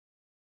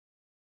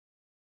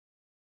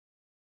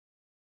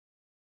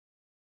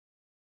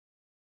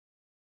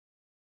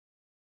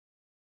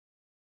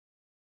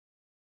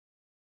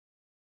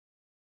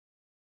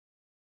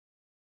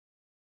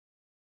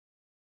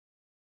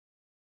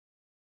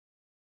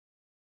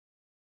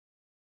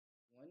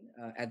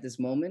At this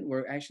moment,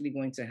 we're actually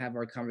going to have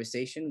our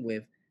conversation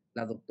with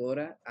La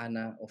Doctora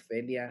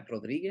Ana-Ofelia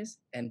Rodríguez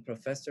and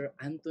Professor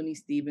Anthony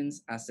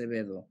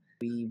Stevens-Acevedo.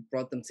 We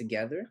brought them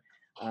together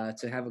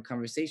to have a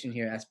conversation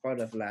here as part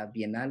of La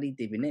Biennale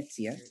di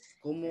Venezia.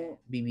 ¿Cómo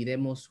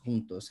viviremos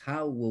juntos?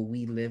 How will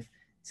we live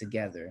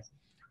together?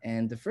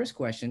 And the first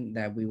question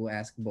that we will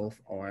ask both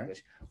are,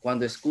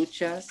 cuando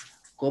escuchas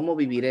 ¿Cómo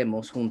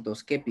viviremos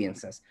juntos? ¿Qué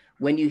piensas?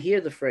 When you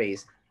hear the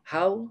phrase,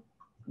 how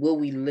will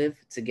we live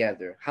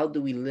together? How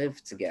do we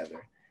live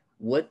together?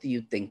 What do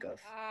you think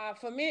of?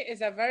 For me,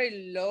 it's a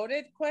very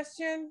loaded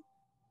question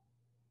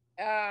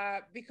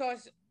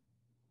because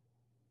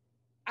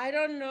I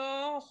don't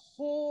know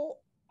who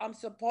I'm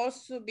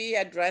supposed to be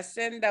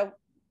addressing that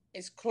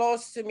is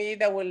close to me,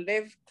 that will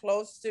live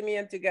close to me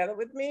and together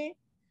with me.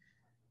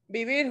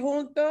 Vivir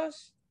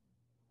juntos,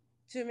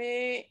 to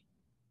me,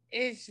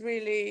 is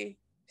really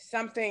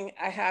something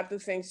I have to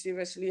think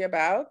seriously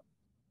about,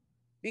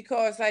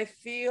 because I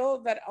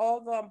feel that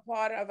although I'm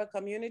part of a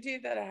community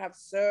that I have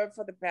served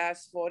for the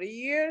past 40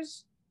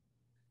 years,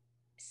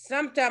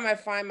 sometimes I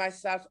find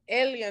myself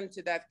alien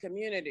to that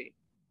community.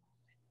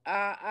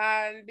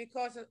 And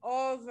because of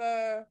all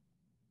the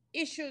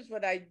issues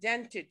with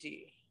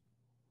identity,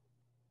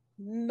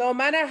 no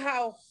matter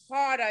how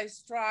hard I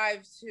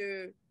strive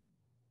to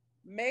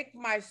make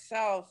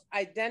myself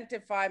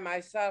identify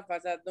myself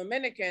as a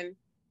Dominican,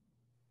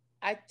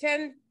 I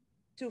tend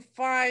to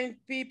find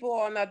people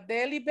on a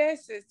daily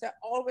basis that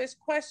always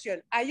question,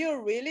 are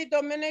you really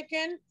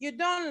Dominican? You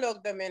don't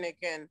look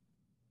Dominican.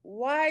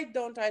 Why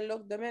don't I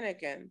look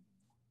Dominican?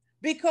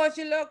 Because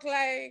you look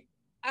like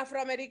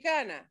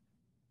Afro-Americana.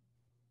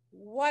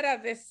 What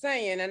are they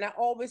saying? And I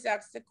always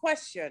ask the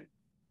question,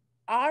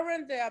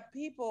 aren't there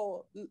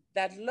people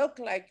that look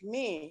like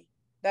me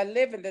that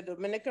live in the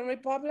Dominican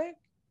Republic?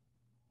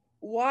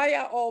 Why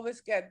I always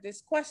get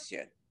this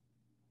question?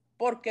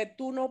 Porque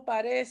tú no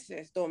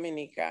pareces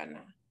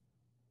dominicana.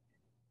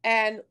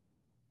 And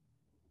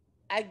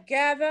I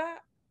gather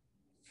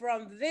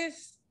from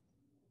this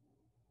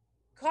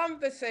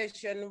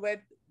conversation with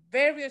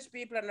various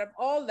people and at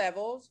all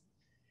levels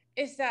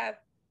is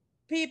that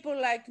people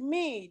like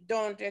me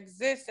don't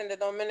exist in the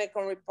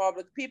Dominican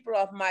Republic, people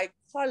of my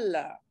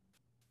color.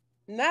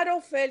 Not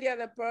Ophelia,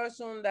 the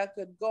person that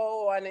could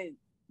go and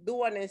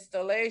do an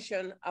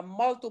installation of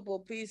multiple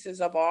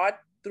pieces of art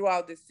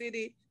throughout the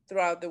city,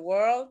 throughout the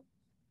world.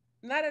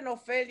 Not an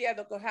Ophelia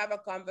that could have a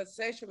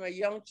conversation with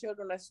young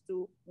children as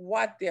to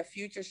what their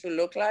future should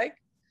look like.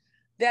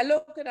 They're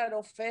looking at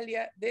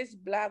Ophelia, this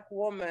Black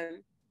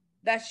woman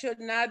that should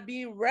not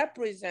be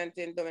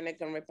representing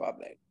Dominican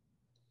Republic.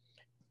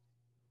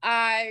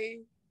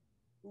 I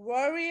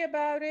worry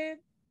about it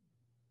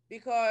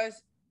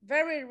because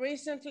very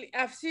recently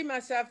I've seen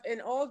myself in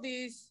all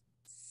these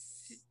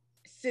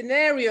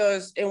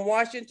scenarios in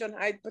Washington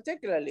Heights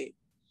particularly.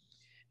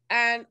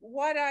 And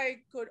what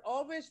I could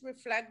always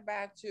reflect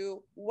back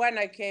to when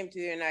I came to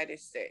the United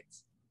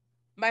States.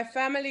 My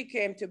family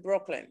came to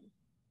Brooklyn.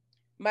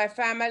 My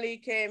family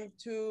came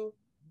to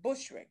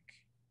Bushwick.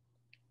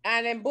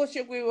 And in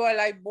Bushwick, we were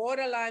like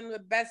borderline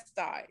with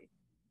Bed-Stuy.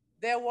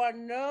 There were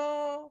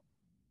no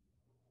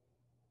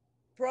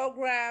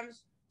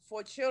programs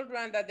for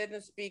children that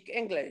didn't speak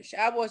English.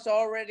 I was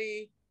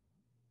already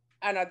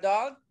an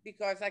adult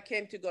because I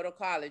came to go to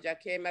college. I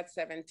came at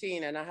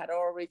 17 and I had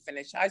already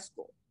finished high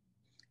school.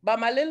 But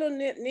my little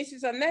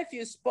nieces and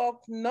nephews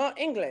spoke no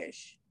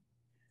English.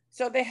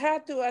 So they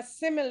had to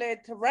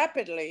assimilate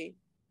rapidly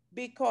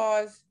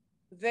because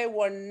they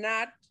were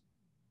not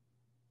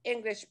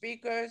English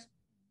speakers,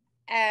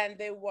 and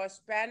there was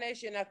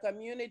Spanish in a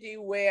community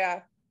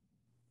where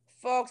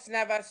folks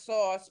never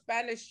saw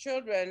Spanish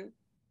children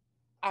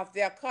of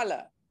their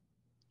color.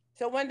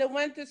 So when they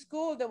went to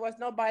school, there was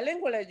no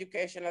bilingual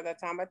education at the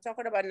time. I'm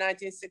talking about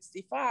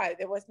 1965.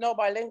 There was no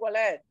bilingual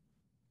ed.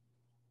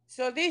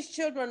 So these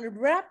children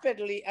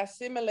rapidly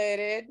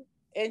assimilated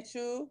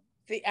into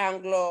the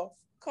Anglo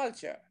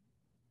culture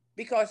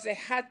because they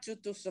had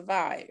to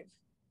survive.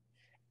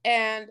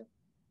 And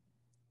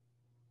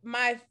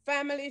my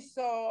family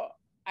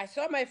I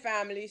saw my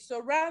family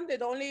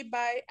surrounded only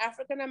by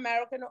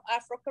African-American or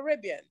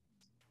Afro-Caribbean.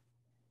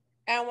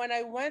 And when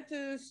I went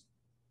to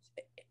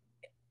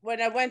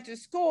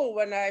school,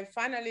 when I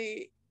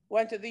finally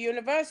went to the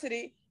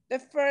university, the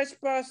first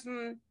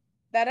person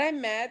that I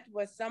met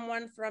was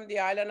someone from the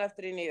island of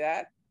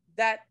Trinidad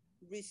that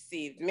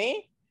received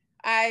me.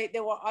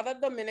 There were other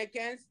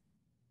Dominicans.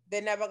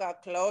 They never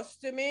got close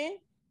to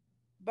me.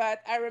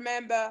 But I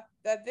remember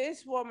that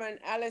this woman,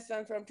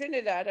 Allison from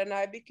Trinidad, and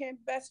I became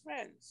best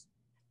friends.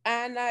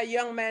 And a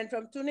young man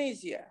from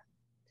Tunisia.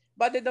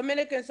 But the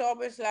Dominicans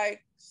always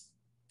like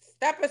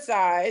step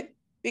aside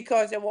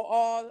because they were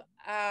all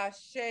a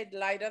shade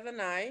lighter than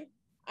I,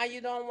 and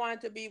you don't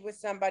want to be with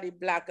somebody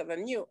blacker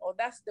than you. Or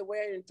that's the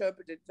way I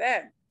interpreted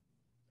them.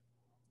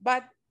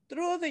 But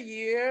through the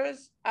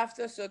years,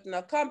 after certain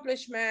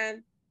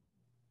accomplishment,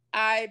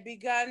 I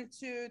began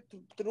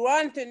through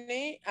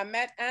Anthony, I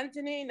met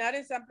Anthony, not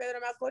in San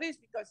Pedro Macorís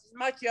because he's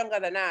much younger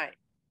than I.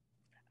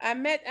 I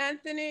met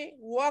Anthony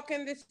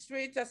walking the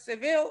streets of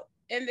Seville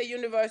in the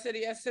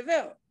University of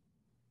Seville.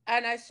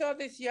 And I saw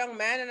this young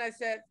man and I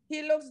said,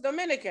 he looks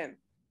Dominican.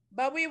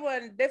 But we were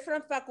in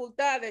different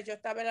facultades. Yo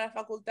estaba en la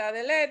Facultad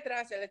de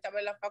Letras, él estaba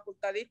en la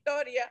Facultad de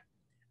Historia.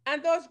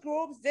 And those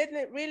groups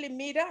didn't really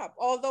meet up,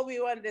 although we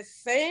were in the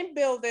same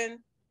building,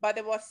 but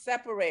it was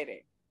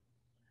separated.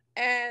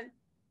 And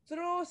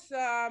through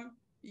some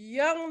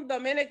young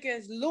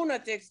Dominicans,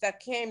 lunatics that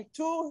came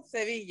to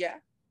Sevilla,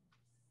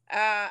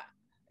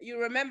 you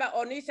remember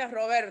Onisa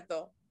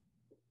Roberto.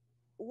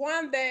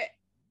 One day,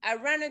 I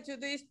ran into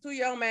these two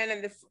young men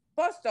in the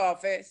post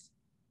office,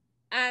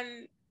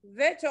 and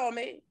they told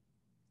me,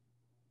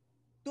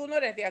 tú no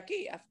eres de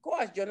aquí. Of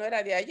course, yo no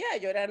era de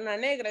allá, yo era una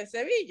negra en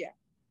Sevilla.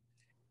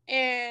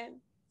 And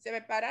se me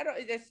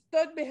pararon, they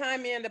stood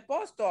behind me in the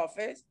post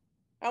office,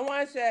 and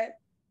one said,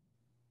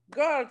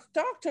 girls,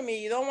 talk to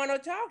me. You don't want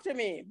to talk to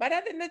me. But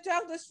I didn't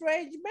talk to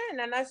strange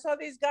men, and I saw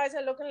these guys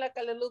are looking like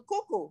a little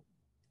cuckoo.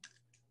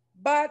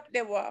 But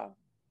they were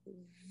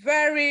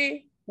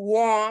very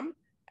warm.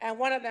 And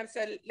one of them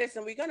said,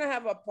 listen, we're going to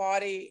have a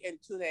party in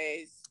 2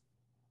 days.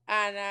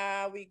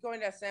 And we're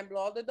going to assemble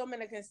all the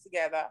Dominicans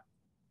together.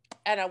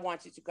 And I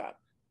want you to come.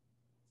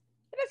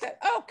 And I said,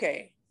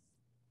 okay.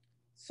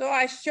 So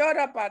I showed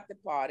up at the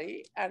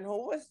party. And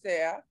who was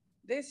there?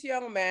 This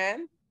young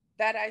man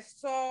that I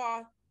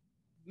saw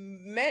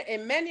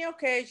in many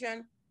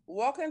occasions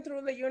walking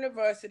through the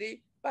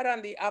university, but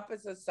on the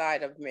opposite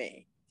side of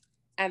me.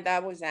 And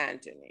that was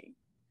Anthony.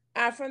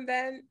 And from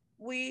then,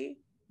 we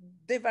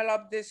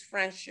developed this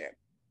friendship.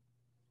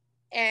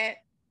 And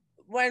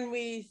when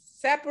we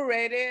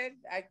separated,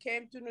 I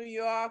came to New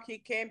York, he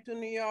came to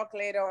New York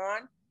later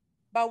on,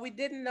 but we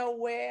didn't know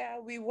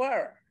where we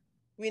were.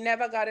 We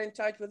never got in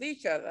touch with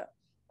each other.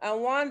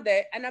 And one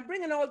day, and I'm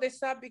bringing all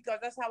this up because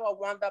that's how I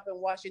wound up in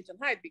Washington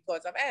Heights,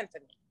 because of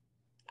Anthony.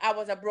 I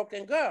was a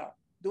Brooklyn girl,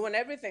 doing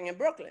everything in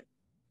Brooklyn.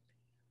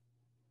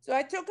 So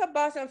I took a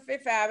bus on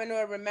Fifth Avenue,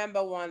 I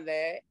remember one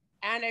day,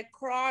 and it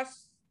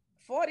crossed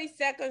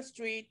 42nd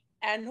Street.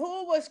 And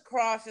who was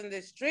crossing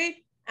the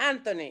street?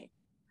 Anthony.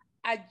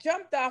 I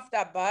jumped off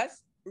that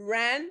bus,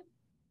 ran,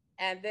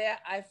 and there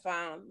I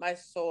found my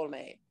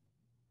soulmate,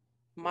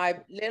 my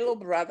little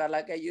brother,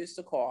 like I used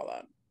to call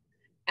him.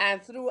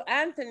 And through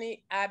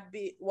Anthony, I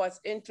was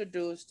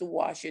introduced to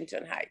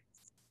Washington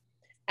Heights.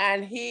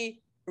 And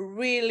he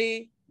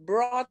really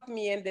brought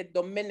me in the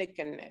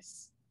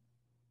Dominicanness,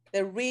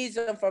 the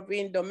reason for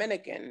being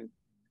Dominican,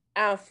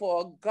 and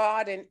for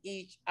God in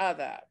each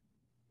other,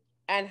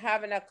 and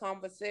having a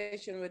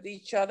conversation with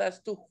each other as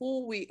to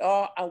who we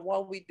are and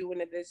what we do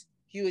in this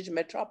huge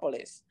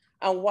metropolis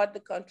and what the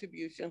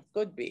contribution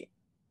could be.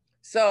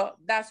 So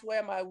that's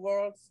where my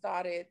world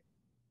started,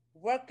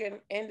 working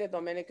in the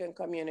Dominican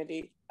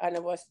community, and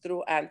it was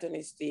through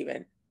Anthony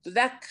Stevens. So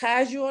that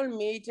casual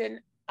meeting,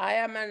 I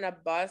am on a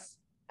bus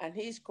and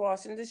he's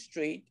crossing the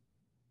street,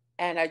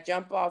 and I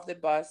jump off the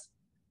bus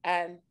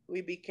and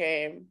we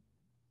became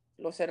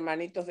los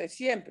hermanitos de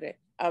siempre,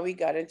 and we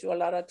got into a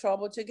lot of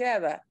trouble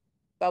together.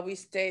 But we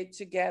stayed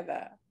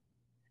together,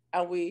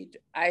 and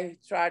I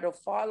try to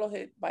follow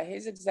by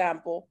his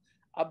example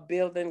of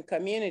building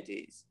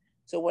communities.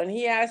 So when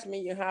he asked me,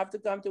 you have to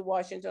come to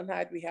Washington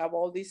Heights, we have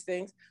all these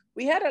things.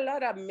 We had a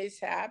lot of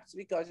mishaps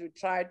because we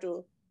tried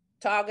to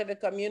target the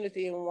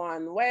community in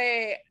one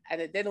way and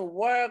it didn't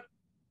work,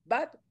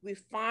 but we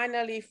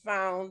finally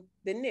found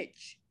the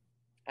niche.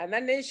 And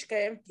that niche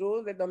came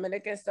through the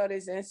Dominican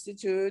Studies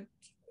Institute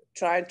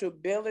trying to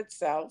build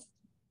itself.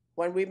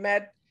 When we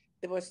met,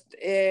 there was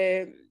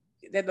the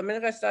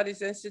Dominican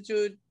Studies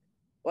Institute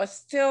was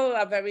still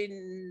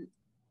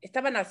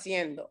estaba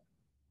naciendo,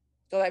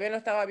 todavía no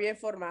estaba bien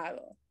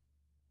formado.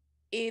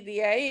 Y de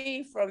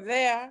ahí, from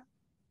there,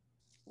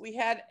 we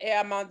had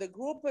among the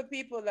group of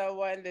people that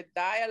were in the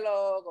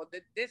dialogue or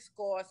the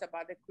discourse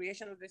about the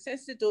creation of this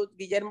institute,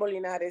 Guillermo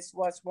Linares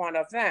was one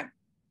of them.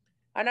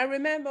 And I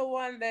remember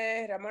one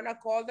day, Ramona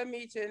called a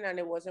meeting, and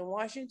it was in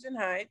Washington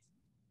Heights.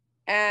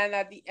 And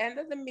at the end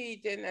of the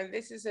meeting, and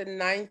this is in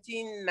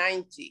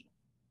 1990,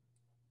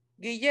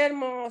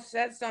 Guillermo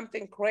said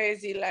something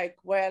crazy like,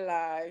 well,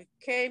 I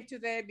came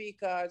today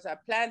because I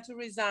plan to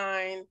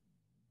resign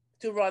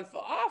to run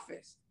for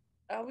office.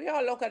 And we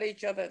all look at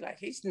each other like,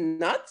 he's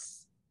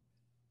nuts?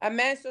 A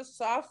man so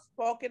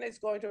soft-spoken is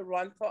going to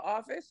run for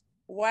office?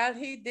 Well,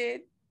 he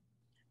did.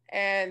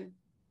 And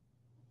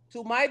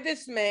to my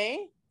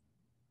dismay,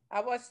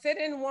 I was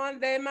sitting one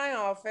day in my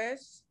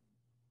office.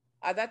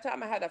 At that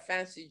time, I had a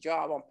fancy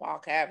job on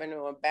Park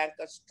Avenue on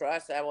Bankers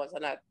Trust. I was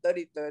on a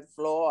 33rd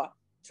floor,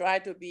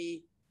 trying to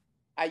be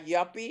a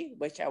yuppie,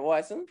 which I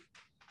wasn't.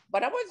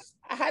 But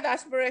I had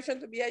aspiration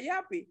to be a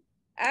yuppie.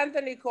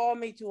 Anthony called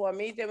me to a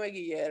meeting with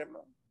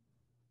Guillermo.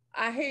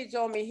 And he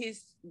told me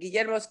he's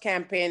Guillermo's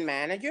campaign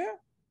manager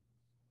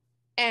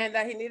and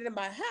that he needed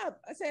my help.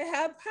 I said,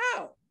 help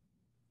how?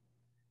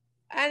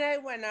 And I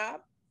went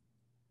up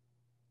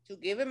to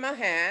give him a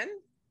hand,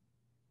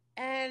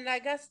 and I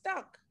got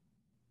stuck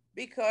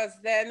because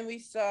then we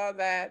saw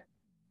that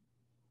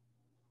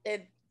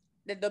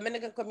the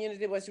Dominican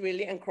community was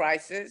really in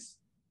crisis.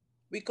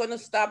 We couldn't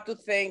stop to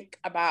think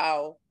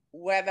about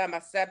whether I'm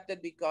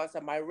accepted because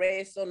of my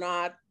race or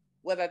not,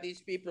 whether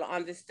these people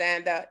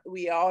understand that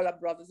we all are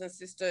brothers and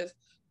sisters.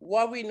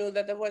 What we knew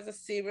that there was a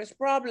serious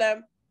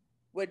problem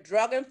with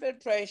drug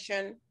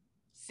infiltration,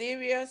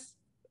 serious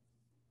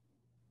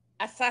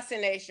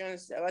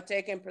assassinations that were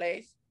taking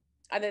place,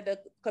 and that the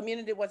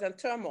community was in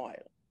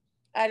turmoil.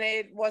 And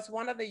it was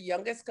one of the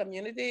youngest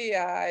community.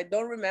 I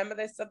don't remember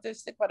the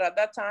statistic, but at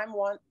that time,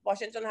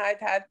 Washington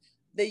Heights had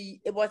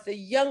it was the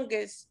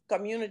youngest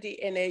community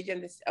in age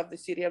of the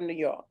city of New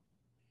York.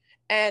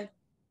 And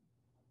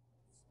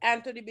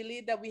Anthony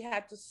believed that we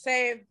had to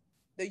save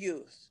the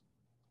youth.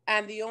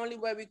 And the only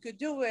way we could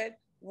do it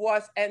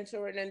was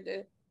entering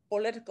into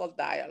political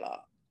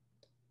dialogue.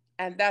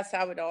 And that's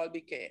how it all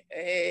became.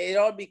 It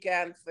all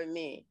began for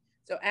me.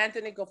 So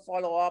Anthony could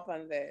follow up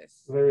on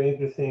this. Very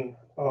interesting.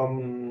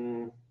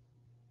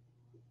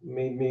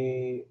 Made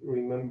me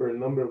remember a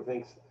number of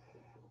things.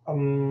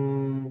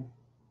 In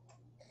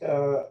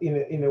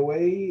a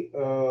way,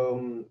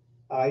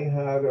 I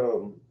had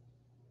a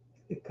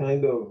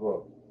kind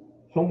of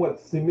somewhat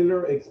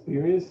similar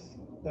experience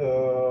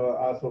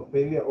as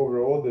Ophelia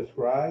overall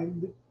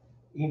described,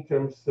 in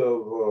terms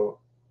of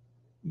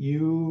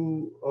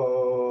you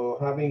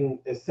having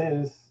a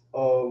sense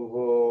of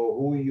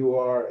who you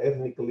are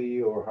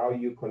ethnically or how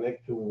you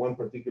connect to one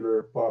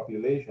particular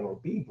population or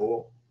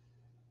people,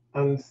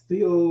 and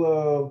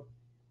still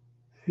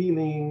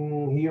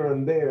feeling here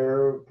and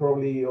there.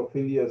 Probably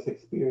Ophelia's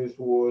experience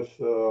was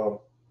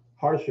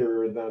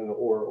harsher than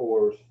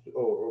or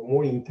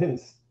more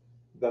intense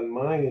than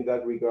mine in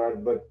that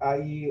regard. But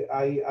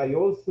I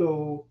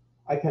also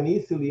I can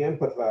easily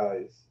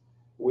empathize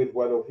with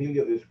what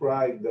Ophelia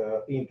described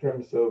in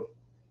terms of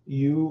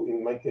you,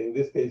 in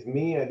this case,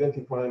 me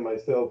identifying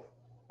myself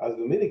as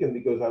Dominican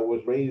because I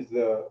was raised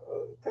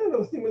kind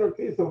of similar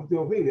case of the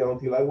Ophelia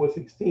until I was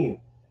 16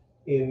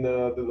 in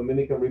the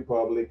Dominican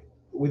Republic,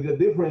 with the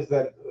difference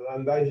that,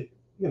 and I,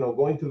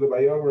 going to the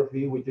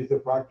biography, which is a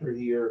factor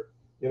here,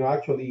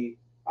 actually,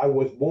 I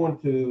was born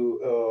to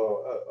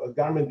a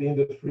garment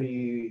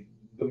industry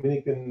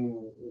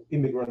Dominican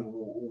immigrant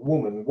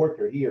woman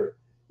worker here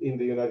in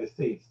the United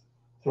States.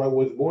 So I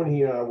was born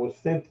here. I was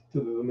sent to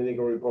the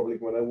Dominican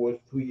Republic when I was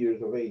 2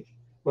 years of age.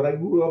 But I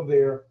grew up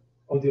there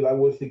until I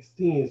was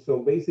 16. So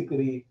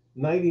basically,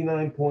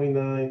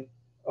 99.9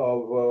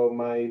 of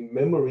my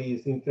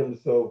memories in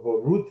terms of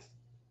roots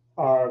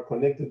are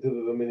connected to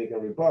the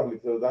Dominican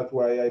Republic. So that's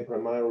why I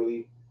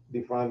primarily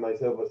define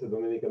myself as a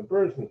Dominican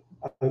person.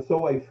 And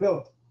so I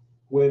felt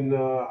when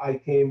I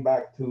came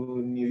back to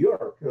New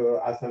York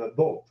as an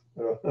adult.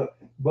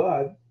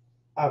 But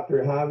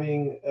after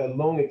having a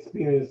long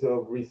experience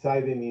of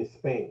residing in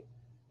Spain.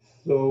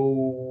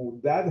 So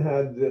that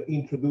had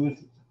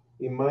introduced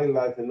in my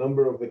life a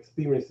number of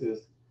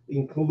experiences,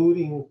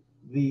 including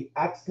the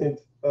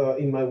accent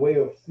in my way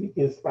of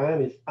speaking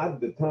Spanish at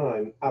the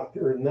time,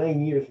 after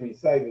 9 years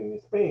residing in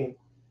Spain,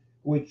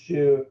 which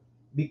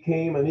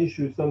became an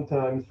issue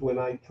sometimes when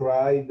I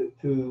tried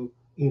to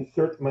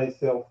insert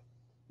myself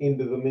in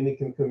the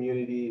Dominican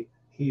community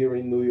here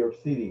in New York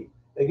City.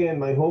 Again,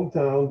 my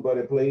hometown, but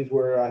a place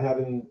where I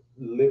haven't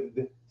lived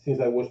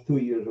since I was 2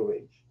 years of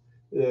age.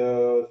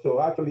 So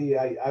actually,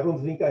 I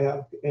don't think I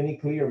have any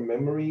clear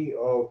memory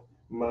of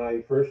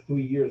my first 2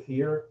 years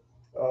here.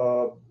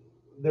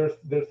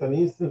 There's an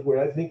instance where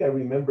I think I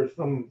remember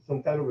some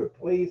kind of a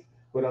place,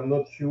 but I'm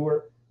not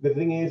sure. The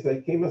thing is, I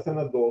came as an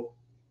adult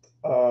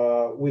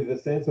with the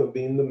sense of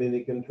being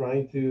Dominican,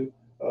 trying to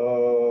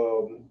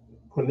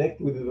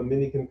connect with the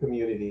Dominican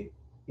community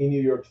in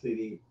New York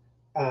City.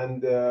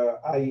 And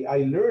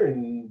I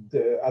learned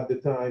at the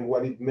time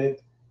what it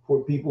meant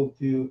for people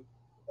to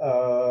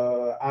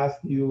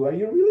ask you, "Are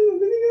you really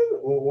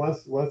Dominican?"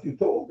 Once you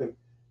told them,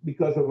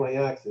 because of my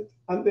accent.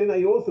 And then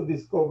I also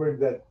discovered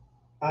that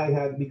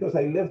because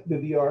I left the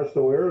DR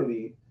so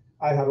early,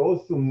 I had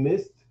also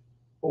missed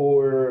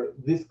or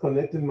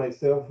disconnected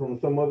myself from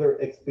some other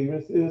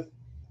experiences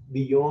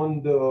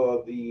beyond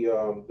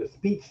the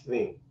speech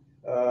thing,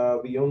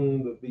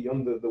 beyond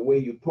the way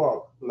you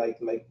talk, like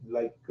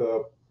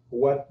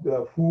what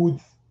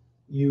foods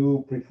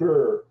you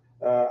prefer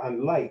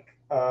and like.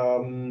 I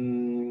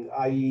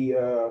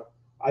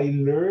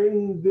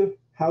learned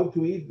how to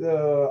eat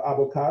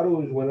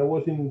avocados when I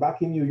was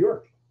back in New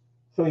York.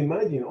 So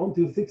imagine,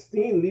 until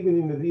 16, living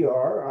in the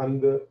DR,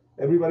 and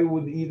everybody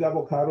would eat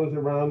avocados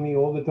around me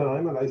all the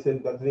time, and I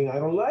said that thing, I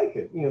don't like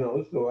it,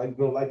 so I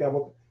don't like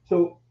avocado.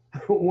 So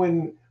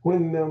when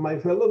my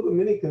fellow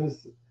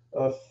Dominicans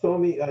saw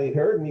me,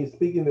 heard me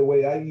speaking the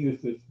way I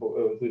used to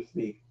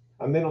speak,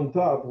 and then on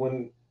top,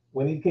 when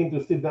it came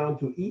to sit down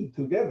to eat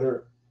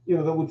together, they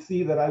would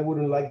see that I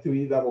wouldn't like to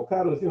eat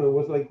avocados. It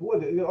was like,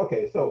 what?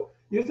 Okay, so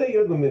you say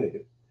you're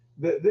Dominican.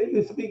 Then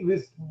you speak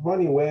this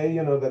funny way,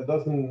 that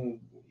doesn't.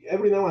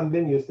 Every now and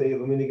then you say a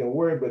Dominican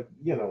word, but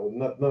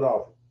not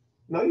often.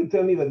 Now you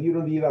tell me that you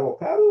don't eat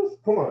avocados.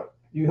 Come on,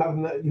 you have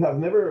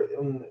never.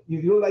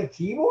 You don't like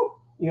chivo,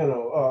 and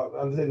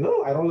I said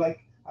no, I don't like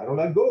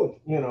goat,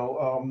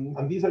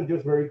 and these are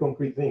just very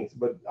concrete things.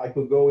 But I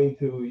could go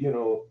into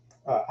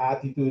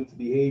attitudes,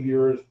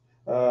 behaviors,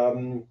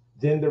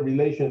 gender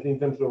relations in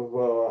terms of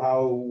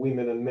how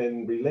women and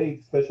men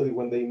relate, especially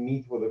when they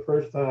meet for the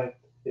first time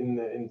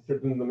in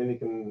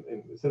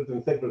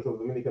certain sectors of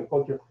Dominican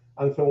culture,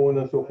 and so on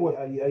and so forth.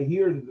 I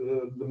hear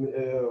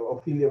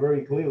Ophelia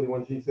very clearly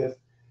when she says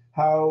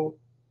how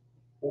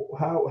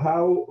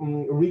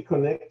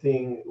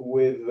reconnecting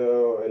with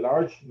a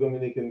large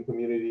Dominican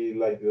community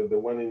like the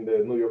one in the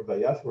New York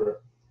diaspora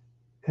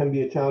can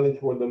be a challenge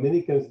for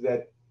Dominicans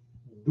that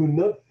do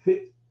not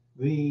fit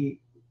the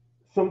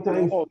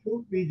sometimes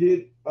too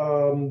rigid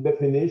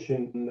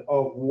definition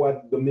of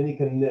what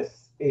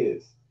Dominicanness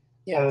is.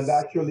 Yes. And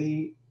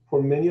actually,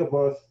 for many of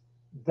us,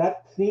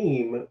 that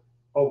theme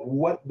of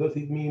what does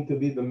it mean to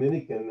be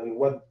Dominican and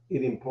what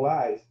it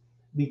implies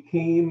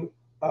became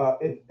a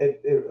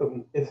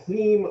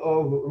theme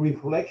of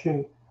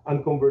reflection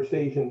and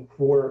conversation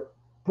for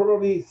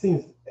probably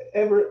since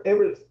ever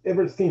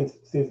since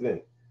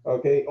then,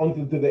 okay,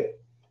 until today.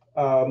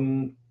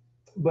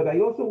 But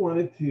I also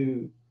wanted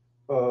to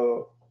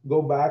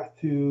go back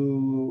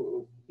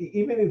to,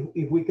 even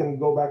if we can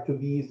go back to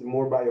these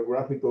more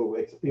biographical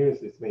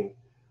experiences thing,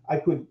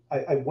 I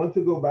want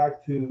to go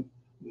back to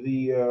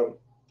the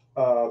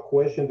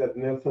question that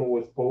Nelson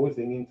was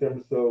posing in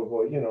terms of,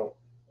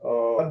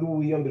 what do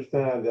we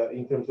understand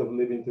in terms of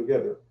living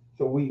together?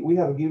 So we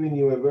have given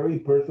you a very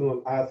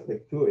personal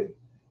aspect to it.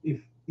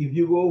 If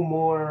you go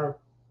more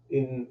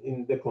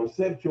in the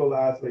conceptual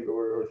aspect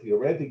or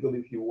theoretical,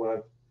 if you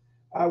want,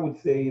 I would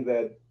say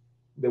that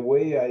the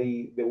way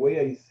I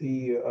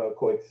see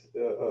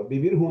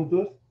vivir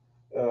juntos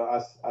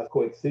as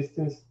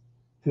coexistence,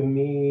 to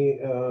me,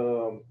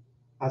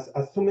 as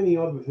so many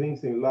other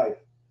things in life,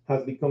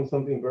 has become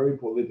something very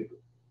political.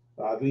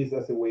 At least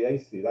that's the way I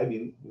see it. I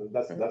mean,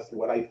 that's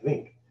what I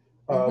think.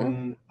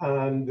 In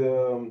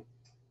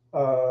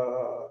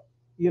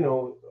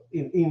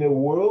a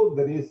world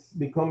that is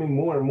becoming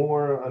more and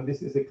more, and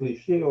this is a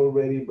cliche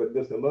already, but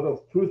there's a lot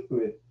of truth to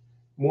it,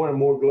 more and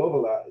more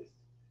globalized.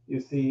 You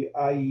see,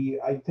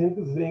 I tend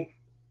to think,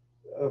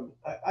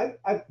 I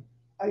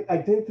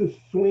tend to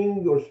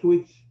swing or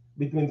switch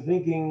between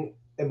thinking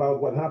about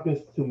what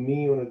happens to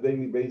me on a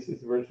daily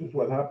basis versus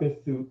what happens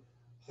to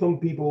some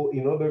people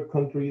in other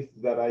countries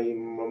that I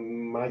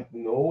might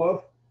know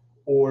of,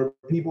 or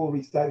people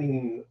residing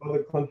in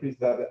other countries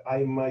that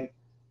I might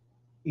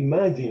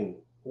imagine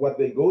what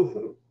they go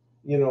through.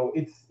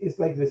 It's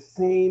like the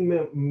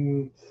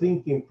same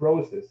thinking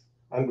process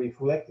and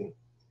reflecting.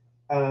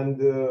 And,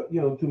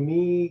 to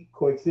me,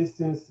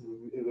 coexistence,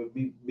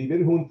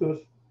 vivir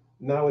juntos,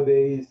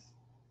 nowadays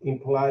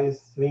implies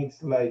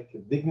things like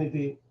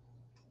dignity,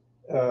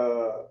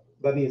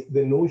 that is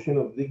the notion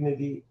of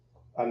dignity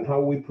and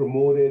how we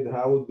promote it,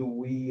 how do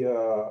we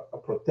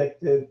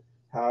protect it,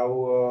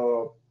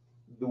 how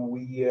do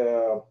we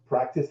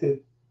practice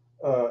it.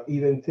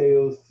 It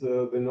entails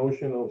the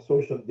notion of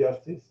social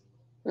justice,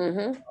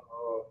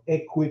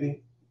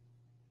 equity,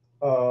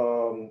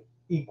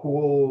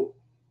 equal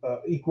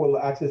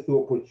access to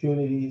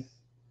opportunities,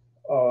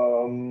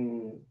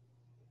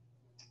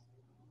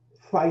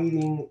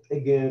 fighting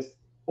against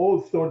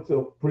all sorts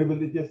of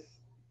privileges.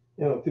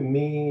 To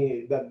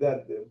me, that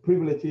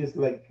privilege is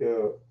like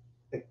a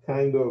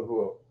kind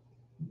of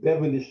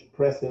devilish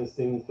presence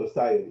in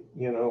society,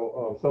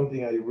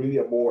 something I really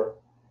abhor.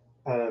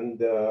 And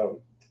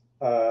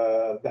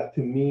that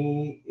to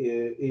me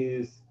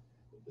is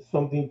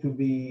something to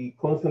be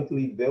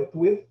constantly dealt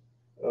with,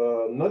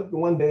 not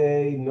one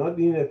day, not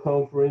in a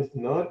conference,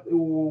 not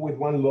with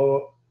one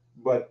law,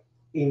 but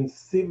in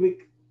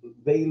civic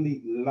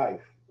daily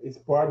life. It's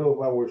part of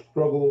our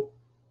struggle,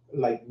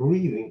 like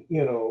breathing,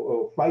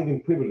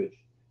 fighting privilege,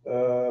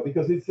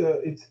 because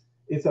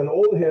it's an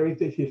old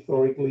heritage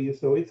historically.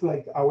 So it's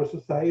like our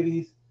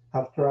societies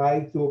have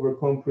tried to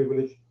overcome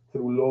privilege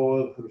through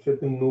law, through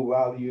certain new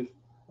values.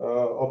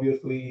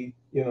 Obviously,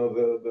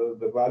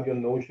 the value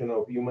and notion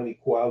of human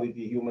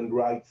equality, human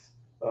rights,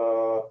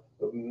 a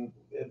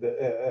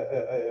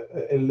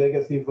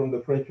legacy from the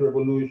French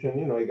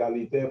Revolution,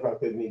 égalité,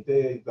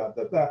 fraternité,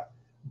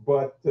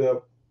 But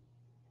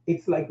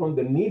it's like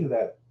underneath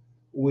that,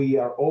 we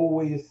are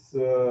always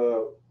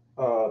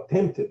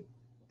tempted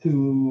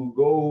to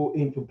go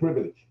into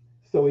privilege.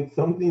 So it's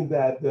something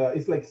that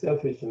it's like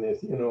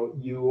selfishness.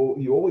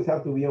 You always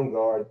have to be on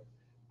guard,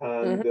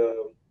 and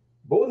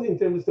both in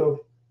terms of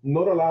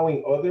not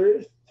allowing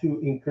others to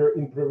incur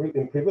in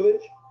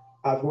privilege,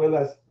 as well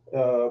as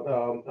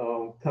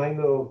kind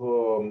of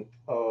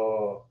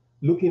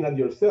looking at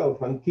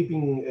yourself and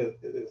keeping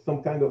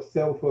some kind of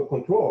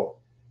self-control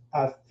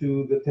as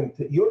to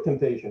your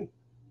temptation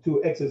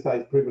to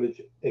exercise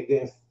privilege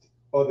against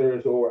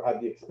others or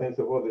at the expense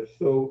of others.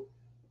 So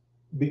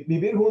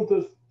vivir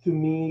juntos to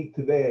me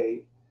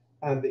today,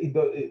 and it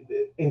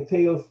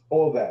entails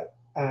all that,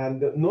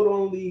 and not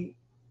only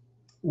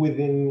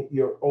within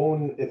your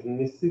own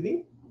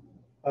ethnicity,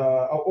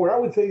 or I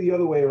would say the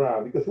other way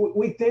around, because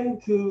we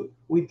tend to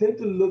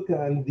look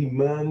and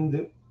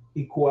demand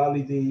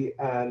equality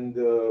and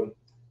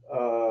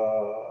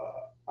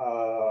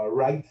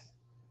rights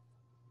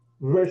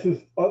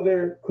versus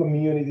other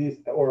communities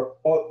or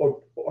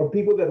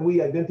people that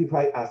we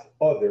identify as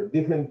other,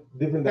 different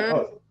than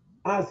us,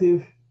 as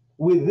if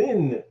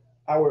within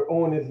our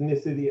own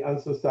ethnicity and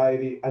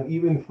society and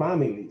even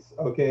families,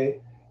 okay,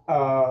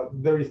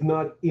 there is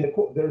not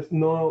there's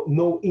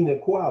no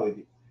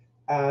inequality,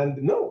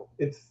 and no,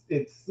 it's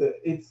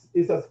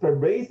as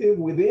pervasive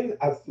within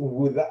as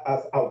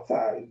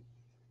outside.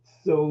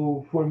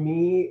 So for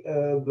me,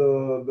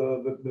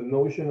 the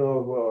notion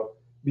of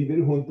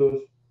vivir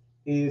juntos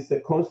is a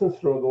constant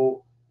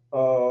struggle,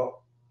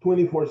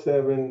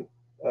 24/7,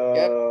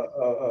 Yep.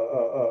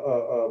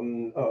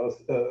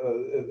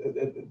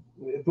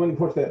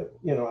 24/7,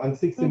 and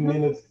 60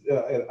 minutes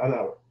an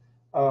hour.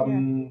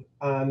 And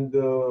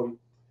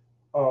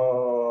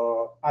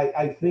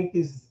I think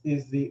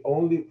is the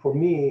only, for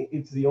me,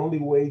 it's the only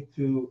way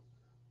to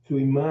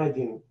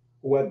imagine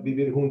what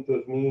vivir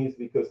juntos means,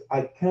 because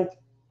I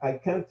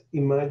can't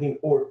imagine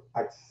or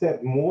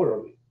accept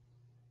morally,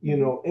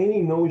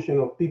 any notion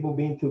of people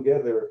being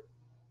together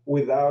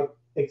without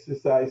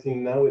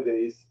exercising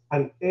nowadays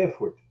an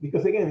effort,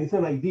 because again, it's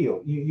an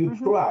ideal. You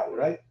try,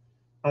 right?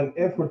 An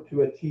effort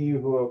to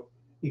achieve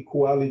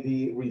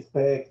equality,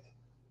 respect,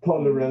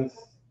 tolerance.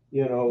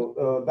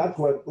 That's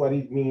what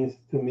it means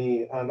to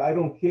me. And I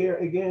don't care,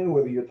 again,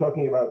 whether you're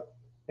talking about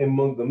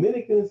among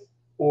Dominicans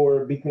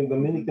or between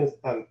Dominicans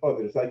and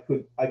others. I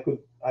could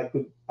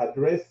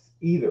address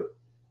either,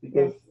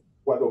 because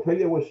what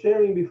Ofelia was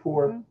sharing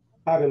before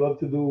had a lot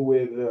to do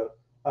with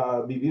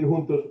vivir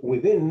juntos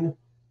within,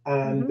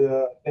 and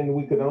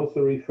we can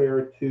also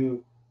refer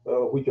to,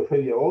 which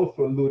Ofelia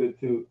also alluded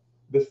to,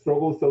 the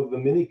struggles of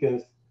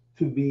Dominicans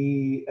to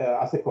be,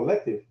 as a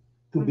collective,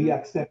 to be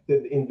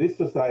accepted in this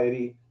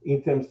society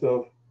in terms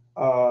of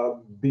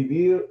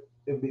vivir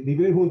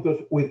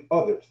juntos with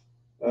others.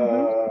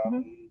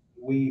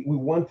 We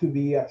want to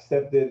be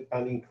accepted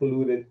and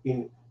included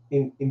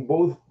in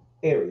both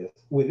areas,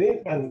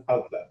 within and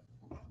outside.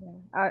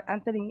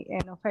 Anthony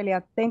and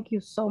Ofelia, thank you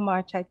so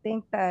much. I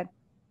think that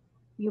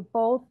you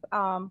both,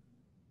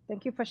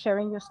 thank you for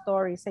sharing your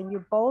stories, and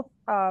you both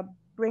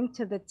bring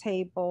to the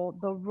table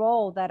the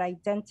role that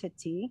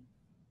identity,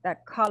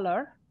 that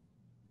color,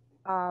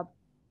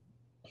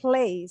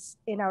 plays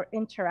in our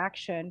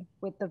interaction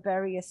with the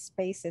various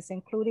spaces,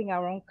 including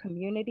our own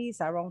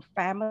communities, our own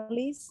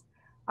families.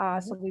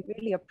 So we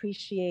really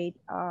appreciate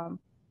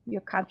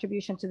your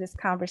contribution to this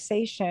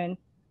conversation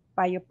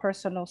by your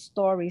personal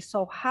story.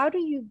 So how do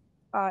you,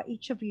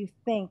 each of you,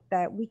 think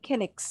that we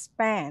can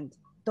expand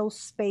those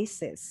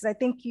spaces? I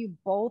think you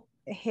both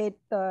hit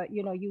the,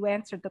 you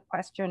answered the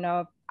question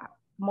of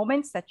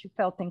moments that you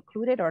felt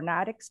included or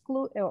not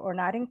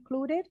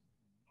included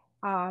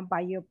by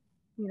your,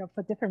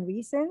 for different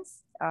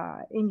reasons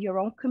in your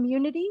own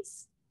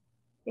communities,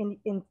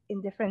 in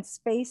different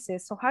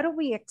spaces. So how do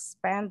we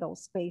expand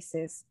those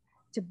spaces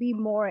to be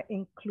more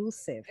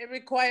inclusive? It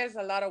requires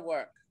a lot of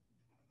work,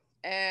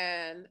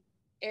 and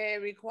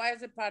it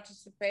requires the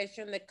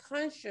participation, the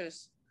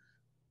conscious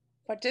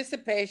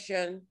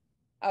participation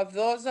of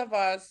those of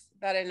us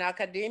that in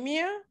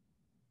academia,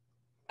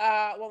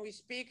 when we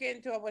speak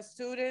into our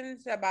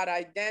students about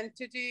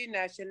identity,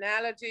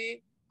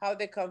 nationality, how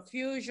the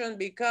confusion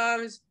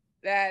becomes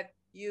that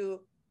you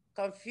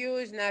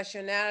confuse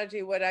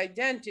nationality with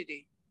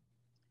identity.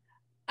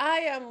 I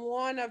am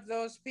one of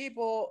those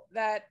people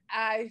that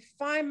I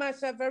find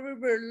myself very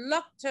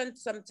reluctant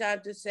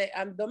sometimes to say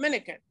I'm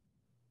Dominican,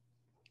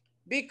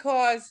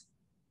 because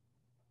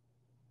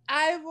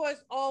I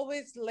was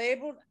always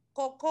labeled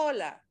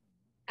Coca-Cola,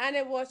 and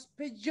it was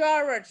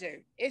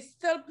pejorative. It's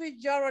still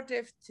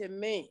pejorative to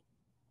me.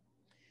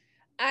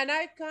 And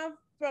I come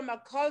from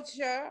a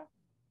culture,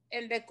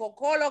 in the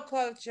Coca-Cola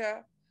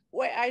culture,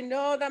 where I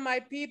know that my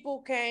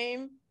people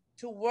came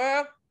to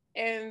work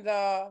in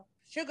the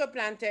sugar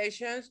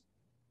plantations,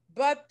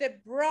 but they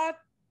brought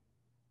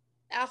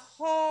a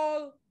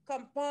whole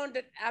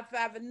component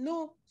of a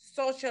new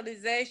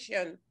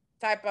socialization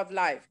type of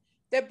life.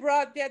 They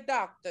brought their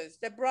doctors,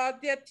 they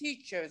brought their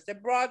teachers, they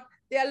brought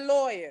their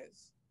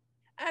lawyers,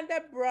 and they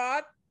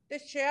brought the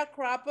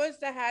sharecroppers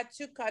that had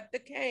to cut the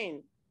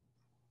cane.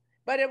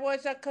 But it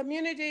was a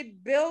community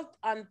built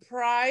on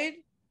pride,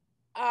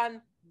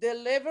 on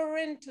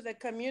delivering to the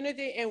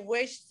community in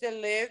which they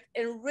lived,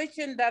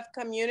 enriching that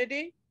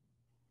community.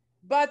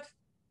 But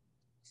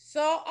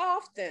so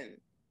often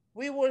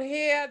we will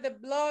hear the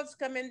bloods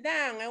coming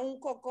down, un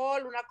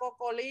cocol, una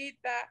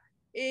cocolita,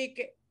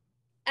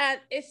 and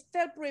it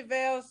still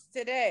prevails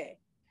today.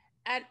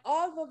 And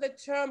although the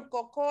term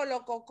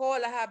cocolo,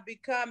 cocola have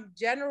become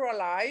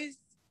generalized,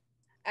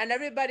 and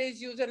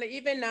everybody's using it,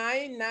 even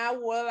I now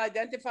will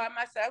identify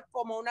myself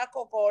como una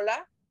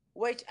cocola,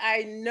 which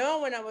I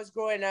know when I was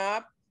growing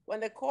up, when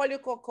they call you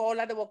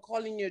cocola, they were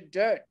calling you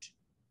dirt.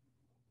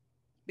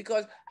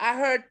 Because I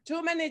heard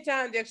too many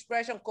times the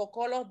expression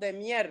cocolos de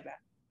mierda.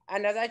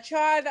 And as a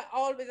child, I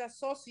always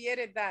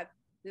associated that,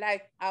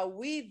 like, are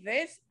we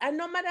this? And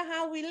no matter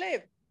how we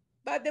live.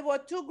 But there were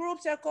two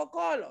groups of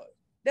cocolos.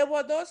 There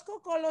were those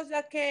cocolos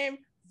that came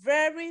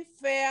very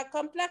fair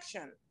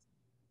complexion.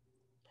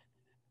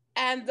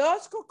 And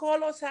those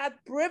cocolos had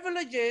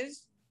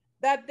privileges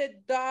that the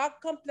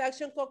dark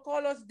complexion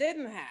cocolos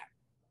didn't have.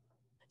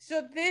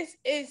 So this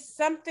is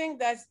something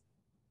that's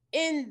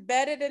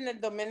embedded in the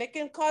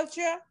Dominican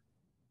culture,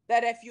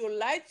 that if you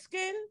light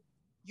skin,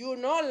 you're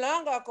no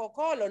longer a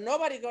cocolo.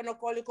 Nobody gonna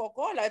call you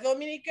cocola,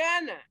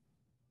 Dominicana.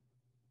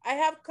 I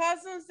have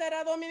cousins that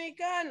are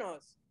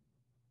Dominicanos,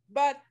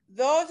 but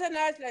those are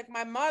not, like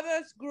my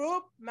mother's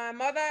group. My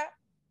mother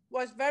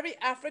was very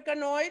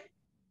Africanoid.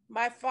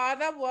 My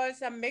father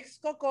was a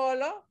mixed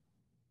cocolo,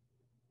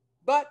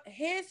 but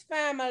his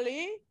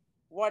family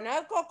were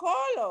not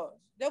cocolos.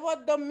 They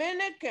were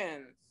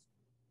Dominicans.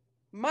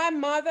 My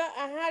mother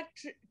and her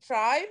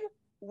tribe,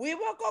 we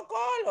were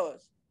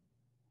cocolos,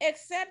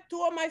 except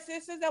two of my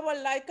sisters that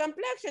were light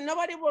complexion.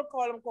 Nobody would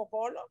call them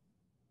cocolo.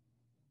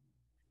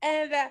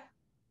 And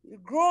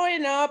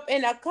growing up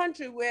in a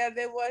country where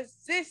there was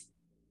this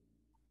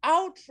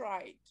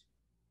outright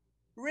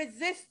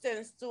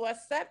resistance to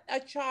accept a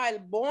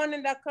child born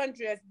in that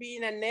country as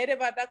being a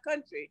native of that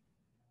country,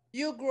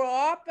 you grow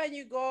up and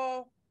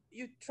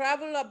you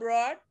travel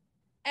abroad,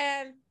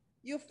 and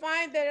you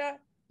find that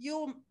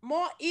you're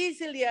more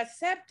easily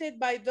accepted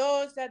by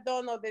those that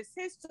don't know this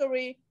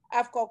history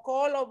of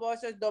Cocolo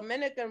versus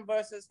Dominican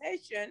versus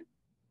Haitian,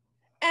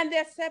 and they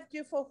accept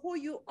you for who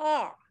you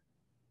are,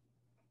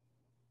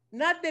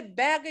 not the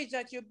baggage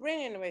that you're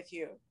bringing with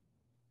you.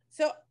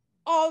 So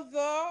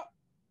although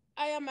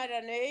I am at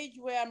an age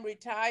where I'm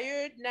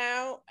retired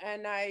now,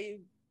 and I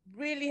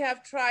really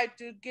have tried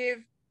to give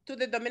to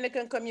the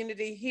Dominican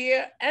community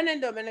here and in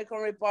Dominican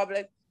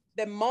Republic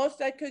the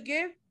most I could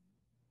give,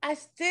 I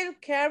still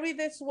carry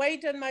this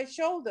weight on my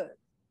shoulders.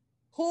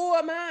 Who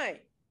am I?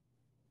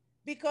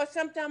 Because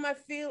sometimes I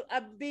feel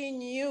I'm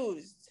being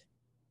used.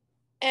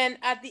 And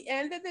at the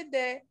end of the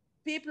day,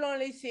 people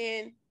only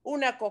seeing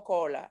una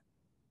cocola.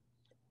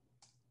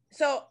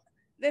 So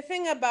the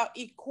thing about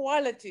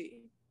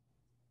equality,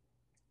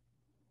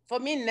 for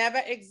me, never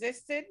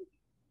existed.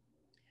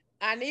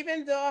 And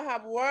even though I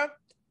have worked,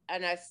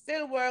 and I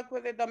still work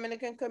with the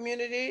Dominican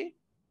community,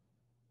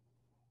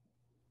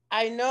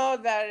 I know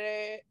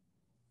that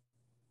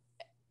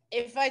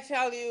if I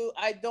tell you,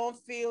 I don't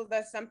feel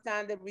that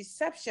sometimes the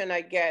reception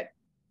I get,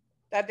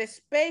 that the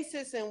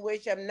spaces in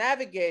which I'm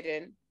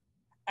navigating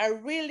are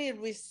really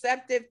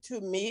receptive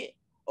to me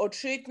or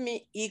treat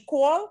me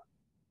equal,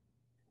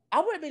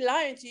 I would be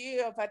lying to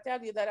you if I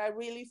tell you that I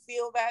really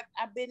feel that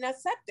I've been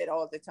accepted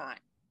all the time.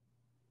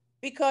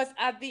 Because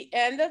at the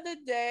end of the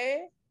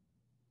day,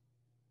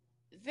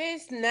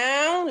 this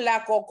noun, la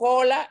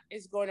cocola,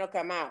 is going to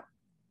come out.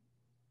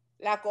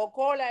 La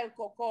cocola, el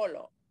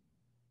cocolo,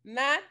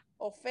 not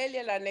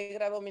Ofelia la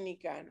negra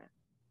dominicana.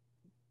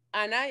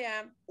 And I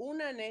am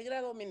una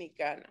negra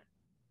dominicana.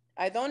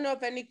 I don't know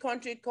of any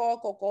country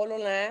called Cocolo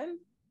land.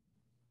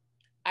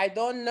 I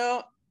don't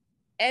know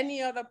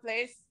any other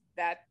place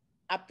that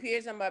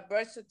appears on my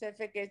birth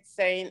certificate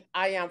saying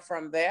I am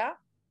from there,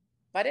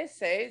 but it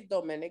says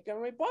Dominican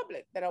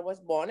Republic, that I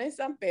was born in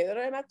San Pedro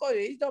de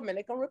Macorís,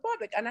 Dominican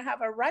Republic, and I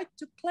have a right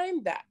to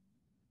claim that.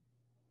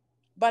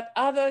 But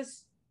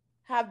others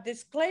have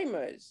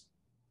disclaimers.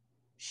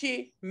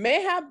 She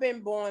may have been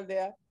born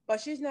there,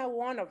 but she's not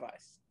one of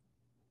us.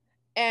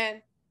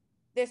 And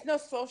there's no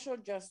social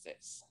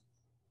justice.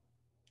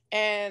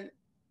 And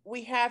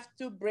we have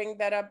to bring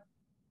that up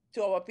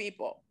to our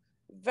people.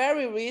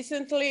 Very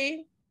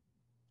recently,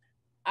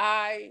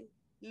 I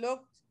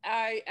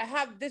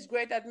have this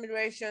great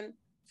admiration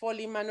for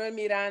Lin-Manuel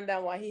Miranda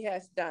and what he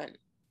has done.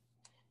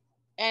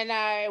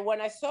 And when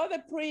I saw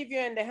the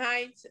preview in the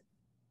Heights,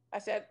 I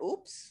said,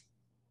 oops,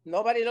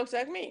 nobody looks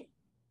like me.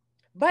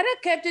 But I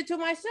kept it to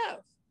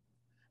myself.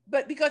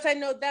 But because I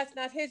know that's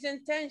not his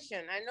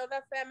intention. I know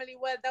that family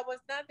well, that was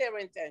not their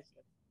intention.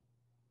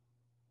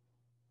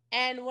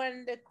 And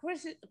when the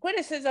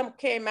criticism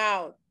came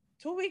out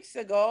 2 weeks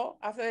ago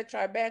after the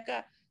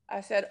Tribeca,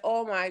 I said,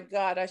 oh my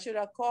God, I should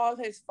have called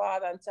his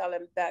father and tell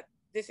him that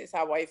this is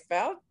how I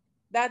felt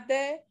that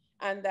day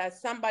and that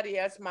somebody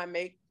else might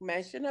make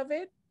mention of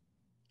it.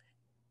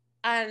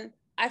 And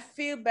I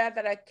feel bad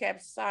that I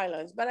kept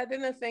silence, but I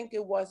didn't think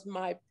it was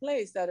my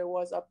place, that it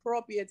was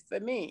appropriate for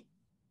me.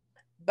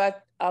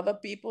 But other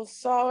people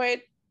saw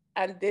it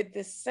and did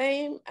the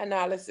same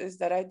analysis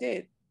that I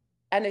did.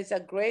 And it's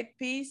a great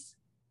piece,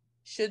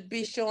 should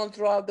be shown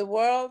throughout the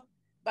world,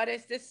 but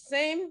it's the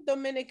same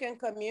Dominican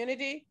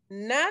community,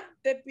 not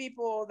the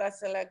people that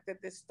selected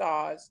the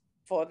stars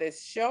for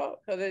this show,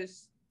 for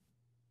this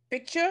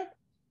picture.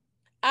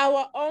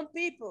 Our own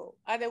people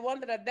are the ones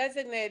that are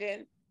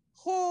designating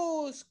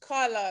whose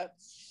color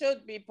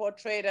should be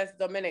portrayed as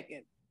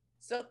Dominican.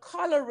 So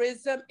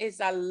colorism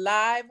is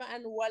alive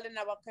and well in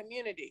our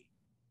community.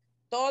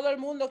 Todo el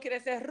mundo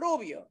quiere ser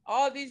rubio.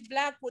 All these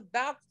black with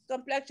dark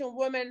complexion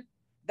women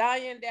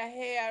dyeing their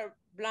hair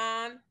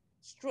blonde,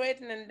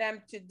 straightening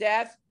them to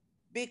death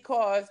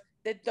because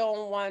they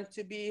don't want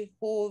to be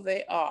who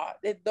they are.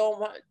 They don't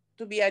want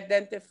to be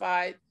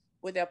identified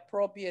with the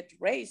appropriate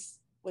race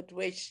with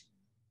which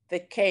they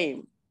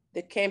came.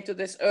 They came to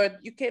this earth.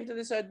 You came to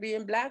this earth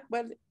being black,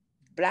 well,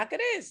 black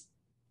it is.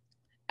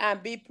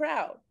 and be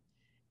proud.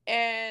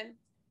 And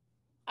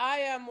I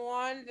am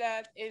one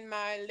that in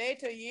my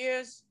later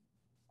years,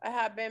 I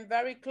have been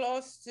very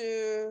close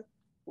to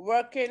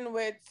working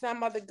with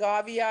some of the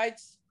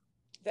Garveyites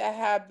that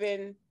have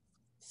been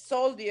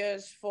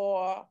soldiers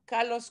for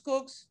Carlos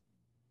Cooks.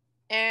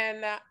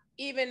 And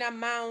even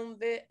among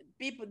the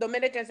people,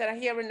 Dominicans that are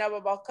hearing now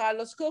about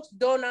Carlos Cooks,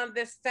 don't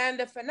understand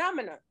the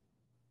phenomenon.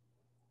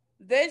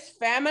 This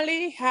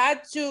family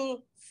had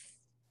to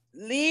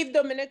leave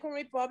Dominican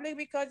Republic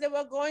because they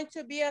were going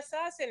to be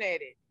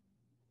assassinated,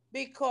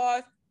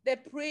 because they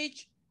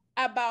preach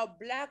about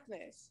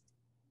Blackness,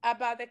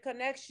 about the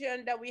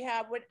connection that we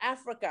have with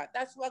Africa.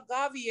 That's what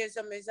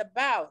Garveyism is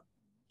about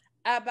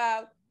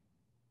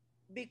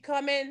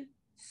becoming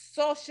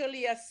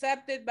socially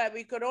accepted, but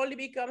we could only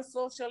become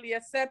socially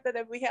accepted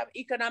if we have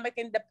economic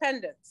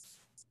independence.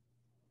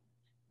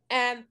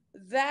 And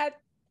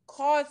that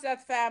caused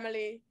that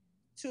family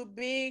to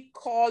be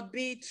called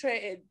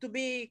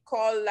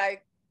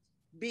like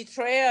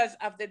betrayers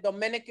of the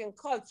Dominican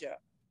culture.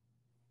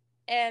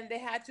 And they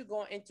had to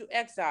go into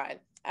exile.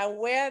 And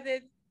where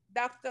did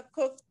Dr.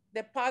 Cook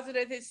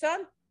deposited his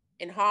son?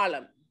 In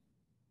Harlem,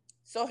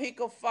 so he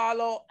could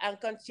follow and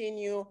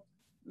continue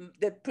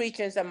the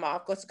preachings of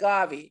Marcus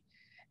Garvey.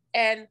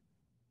 And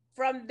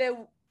from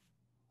the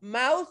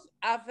mouth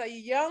of a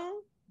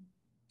young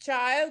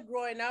child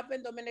growing up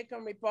in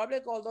Dominican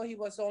Republic, although he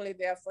was only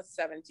there for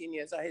 17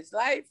 years of his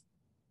life,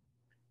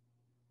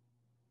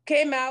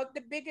 came out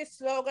the biggest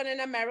slogan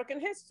in American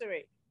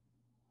history: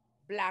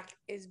 Black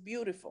is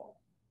beautiful,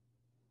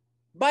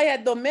 by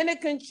a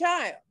Dominican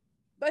child.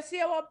 But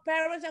see, our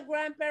parents and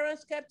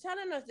grandparents kept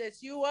telling us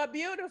this: you are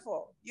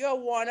beautiful, you're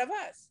one of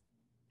us.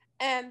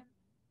 And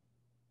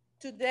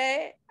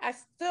today, I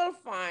still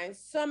find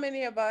so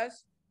many of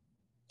us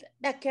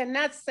that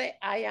cannot say,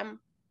 I am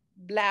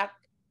Black,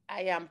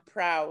 I am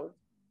proud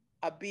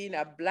of being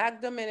a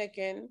Black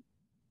Dominican.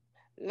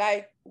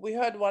 Like we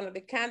heard one of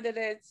the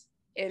candidates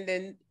in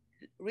the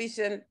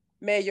recent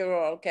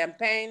mayoral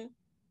campaign,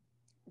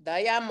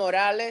 Diane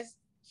Morales,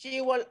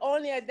 she will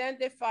only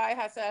identify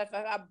herself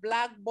as a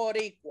Black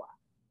Boricua,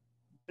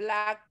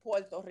 Black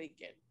Puerto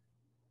Rican.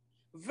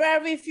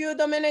 Very few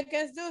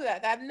Dominicans do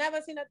that. I've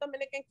never seen a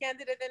Dominican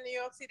candidate in New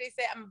York City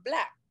say, I'm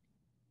Black.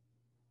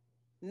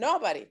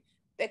 Nobody.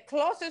 The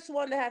closest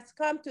one that has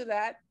come to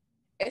that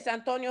is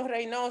Antonio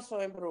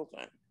Reynoso in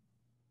Brooklyn.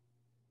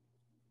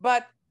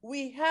 But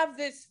we have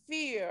this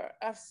fear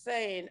of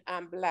saying,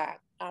 I'm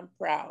Black, I'm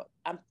proud.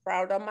 I'm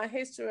proud of my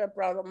history, I'm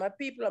proud of my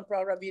people, I'm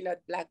proud of being a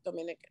Black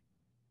Dominican.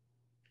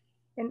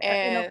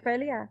 And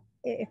Ophelia,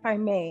 if I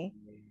may,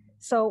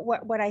 so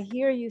what I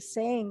hear you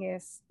saying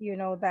is,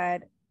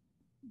 that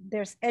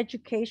there's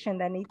education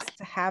that needs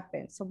to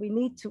happen. So we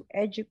need to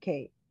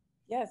educate.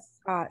 Yes.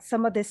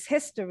 Some of this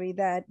history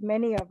that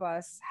many of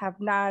us have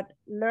not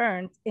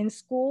learned in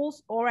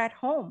schools or at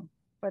home,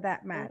 for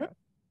that matter.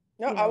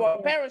 Mm-hmm. No,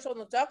 our parents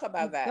don't talk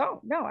about that.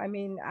 No. I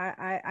mean,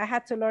 I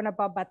had to learn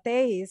about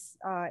bates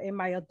in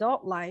my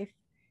adult life,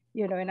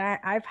 and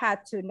I've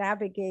had to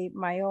navigate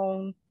my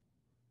own,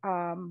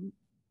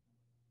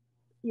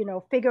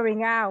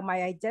 figuring out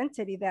my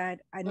identity that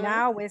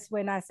now is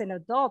when as an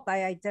adult,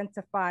 I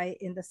identify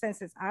in the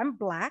senses I'm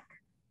Black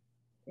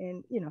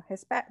and,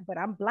 Hispanic, but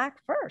I'm Black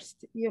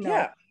first,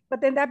 Yeah.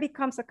 But then that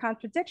becomes a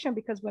contradiction,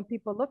 because when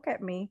people look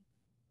at me,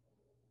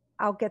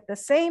 I'll get the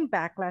same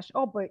backlash.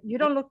 Oh, but you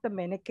don't look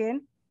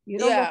Dominican. You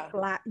don't look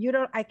Black.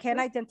 I can't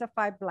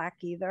identify Black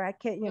either. I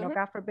can't,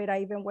 God forbid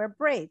I even wear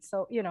braids.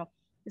 So,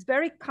 it's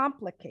very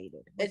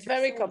complicated. It's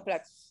very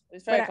complex.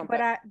 It's very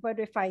complex. But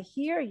if I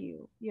hear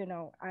you,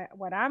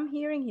 what I'm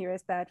hearing here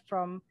is that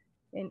from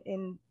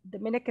in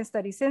Dominican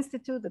Studies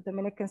Institute, the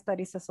Dominican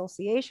Studies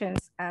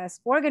Associations,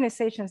 as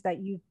organizations that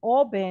you've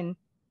all been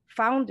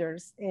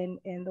founders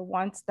in the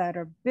ones that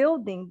are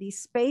building these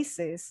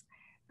spaces,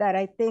 that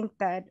I think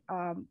that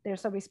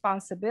there's a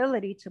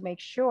responsibility to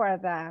make sure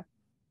that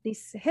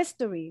these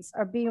histories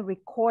are being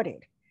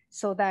recorded,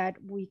 so that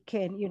we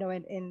can,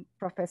 and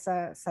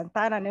Professor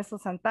Nelson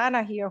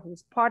Santana here,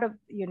 who's part of,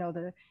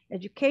 the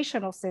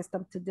educational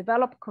system, to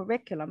develop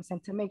curriculums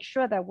and to make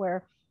sure that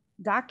we're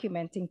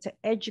documenting to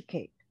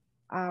educate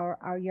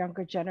our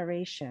younger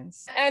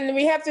generations. And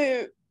we have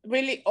to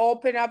really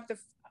open up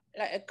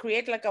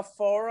create like a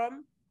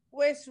forum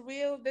with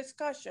real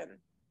discussion.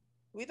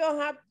 We don't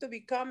have to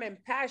become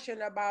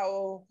impassioned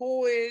about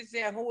who is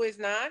and who is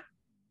not.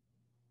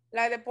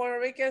 Like the Puerto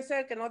Rican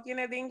said, que no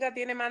tiene dinga,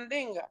 tiene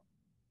mandinga.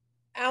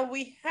 And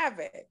we have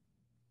it.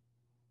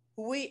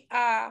 We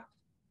are,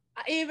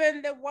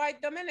 even the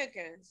white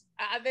Dominicans,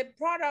 are the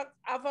product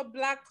of a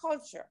Black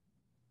culture.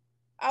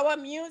 Our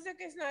music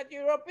is not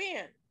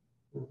European.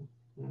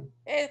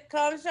 It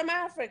comes from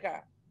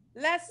Africa.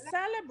 Let's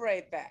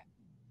celebrate that.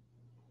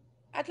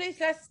 At least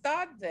let's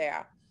start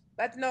there.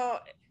 But no,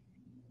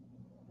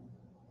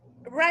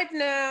 right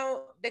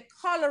now, the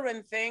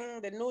coloring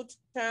thing, the new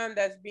term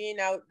that's being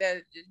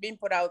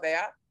put out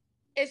there,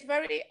 is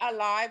very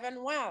alive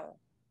and well.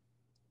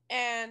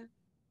 And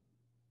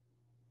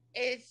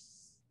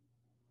it's,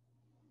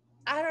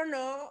 I don't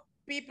know,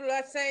 people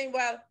are saying,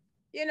 well,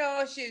 you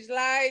know, she's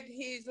lied,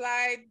 he's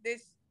lied,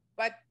 this,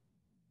 but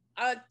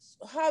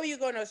how are you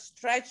going to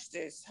stretch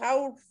this?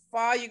 How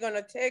far are you going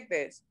to take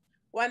this?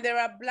 When there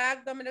are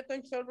Black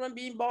Dominican children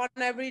being born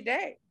every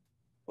day,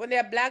 when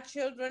there are Black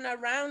children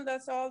around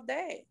us all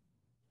day,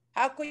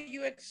 how could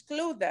you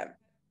exclude them?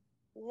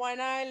 When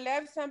I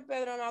left San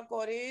Pedro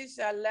Macorís,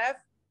 I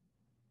left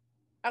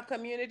a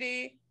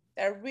community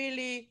that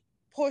really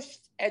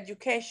pushed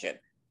education.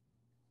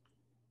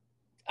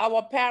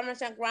 Our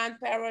parents and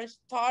grandparents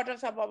taught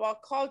us about our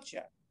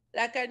culture.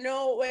 Like I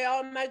know where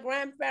all my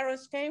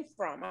grandparents came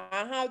from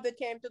and how they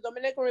came to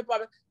Dominican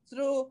Republic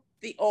through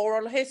the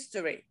oral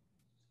history.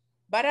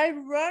 But I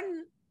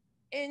run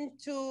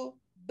into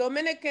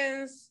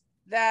Dominicans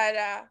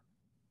that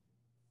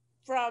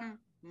from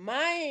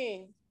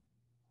my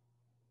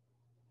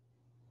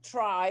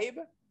tribe,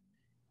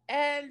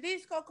 and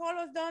these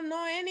Cocolos don't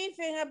know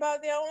anything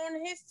about their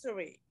own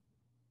history.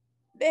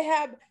 They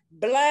have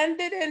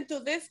blended into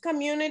this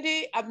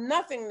community of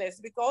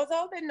nothingness because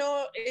all they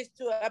know is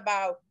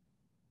about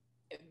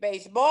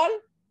baseball,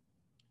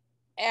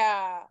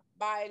 bailar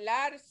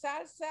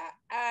salsa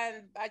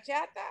and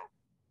bachata,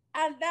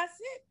 and that's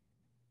it.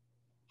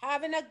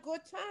 Having a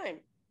good time.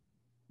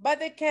 But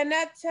they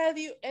cannot tell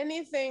you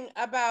anything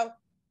about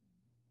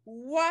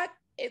what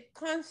it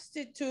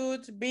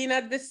constitutes being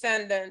a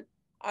descendant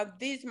of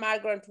these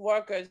migrant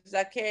workers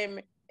that came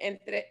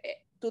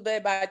to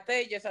the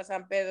batallas of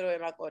San Pedro de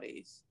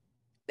Macorís.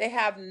 They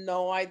have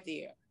no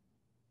idea.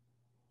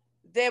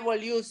 They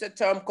will use the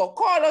term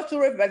cocolo to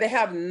refer, but they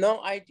have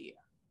no idea.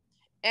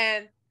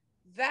 And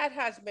that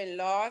has been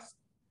lost.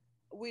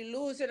 We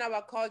lose in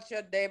our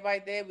culture day by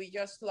day. We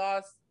just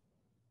lost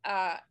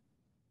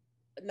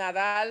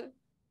Nadal.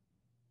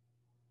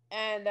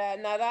 And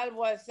Nadal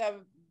was a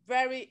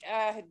very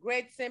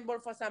great symbol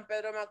for San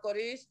Pedro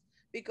Macorís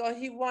because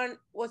he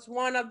was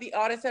one of the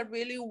artists that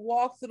really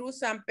walked through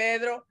San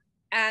Pedro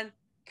and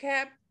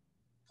kept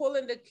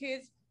pulling the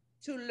kids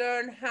to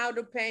learn how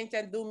to paint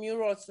and do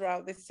murals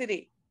throughout the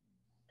city.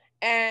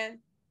 And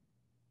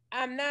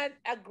I'm not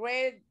a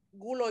great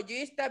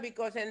guloyista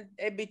because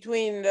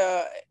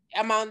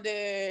among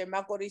the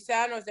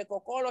Macorizanos, the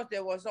Cocolos,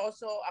 there was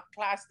also a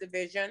class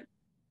division.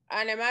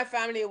 And in my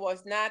family, it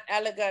was not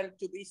elegant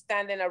to be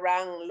standing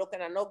around looking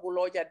at no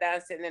guloya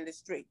dancing in the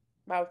street.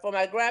 But for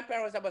my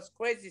grandparents, that was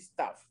crazy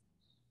stuff.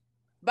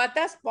 But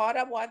that's part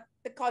of what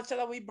the culture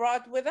that we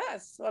brought with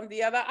us from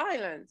the other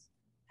islands.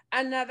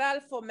 And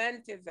Nadal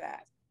fomented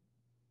that.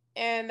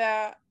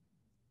 And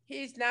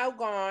he's now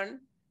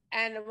gone.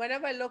 And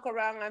whenever I look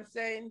around, I'm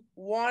saying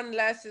one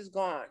less is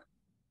gone.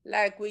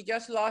 Like we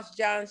just lost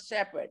John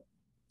Shepherd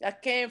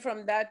that came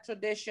from that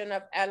tradition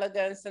of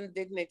elegance and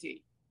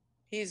dignity.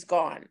 He's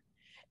gone.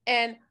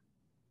 And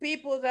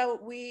people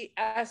that we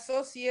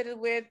associated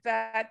with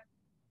that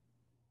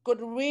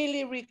could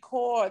really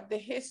record the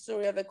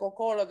history of the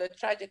Cocolo, the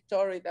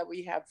trajectory that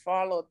we have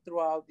followed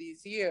throughout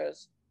these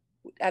years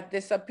are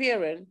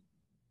disappearing.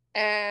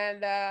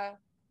 And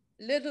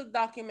little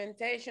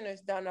documentation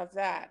is done of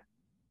that.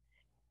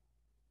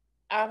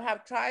 I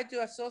have tried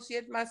to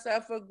associate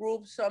myself with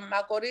groups from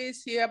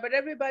Macorís here, but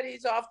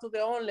everybody's off to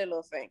their own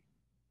little thing.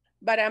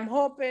 But I'm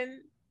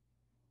hoping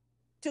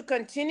to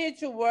continue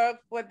to work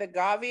with the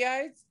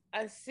Gaviites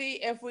and see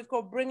if we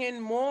could bring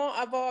in more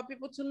of our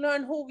people to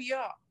learn who we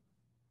are.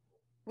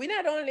 We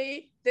not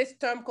only, this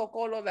term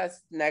Cocolo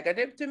that's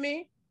negative to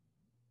me,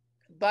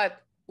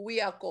 but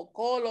we are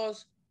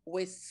Cocolos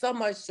with so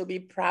much to be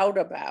proud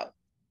about.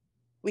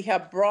 We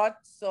have brought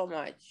so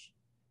much.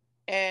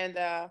 And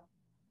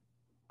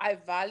I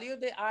value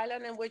the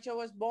island in which I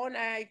was born.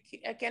 I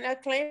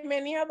cannot claim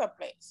any other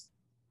place.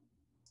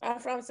 I'm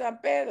from San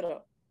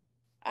Pedro.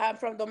 I'm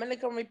from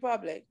Dominican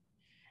Republic.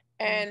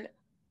 And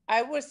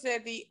I would say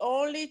the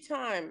only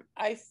time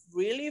I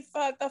really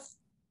felt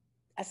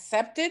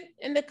accepted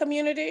in the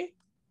community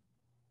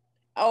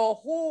or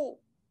who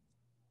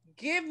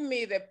give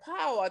me the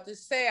power to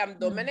say I'm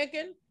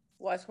Dominican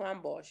was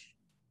Juan Bosch.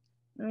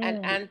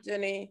 And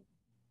Anthony,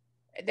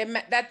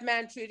 that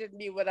man treated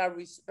me with a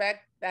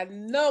respect that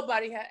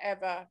nobody had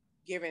ever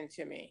given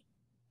to me.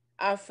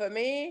 And for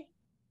me,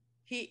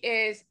 he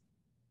is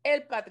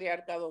el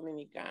patriarca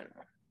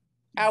dominicano.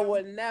 I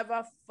will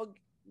never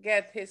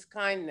forget his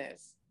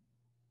kindness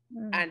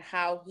and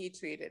how he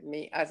treated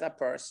me as a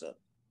person.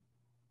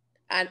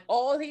 And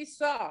all he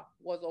saw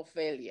was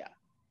Ofelia.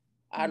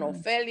 And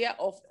Ofelia,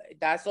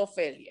 that's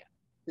Ofelia.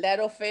 Let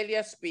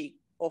Ofelia speak.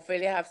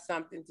 Ofelia have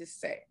something to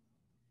say.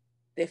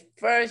 The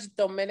first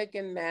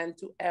Dominican man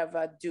to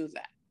ever do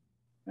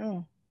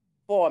that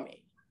for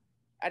me.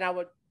 And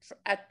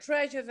I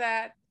treasure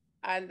that,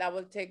 and I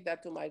will take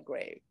that to my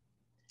grave.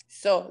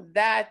 So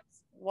that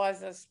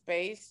was a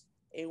space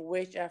in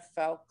which I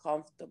felt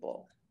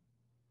comfortable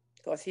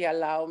because he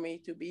allowed me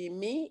to be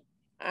me,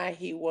 and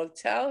he will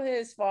tell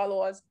his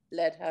followers,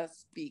 let her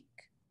speak.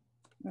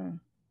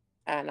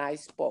 And I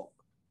spoke.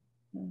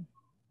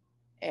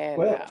 And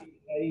well,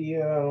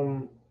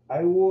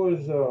 I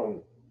was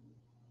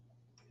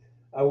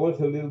I was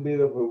a little bit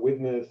of a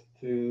witness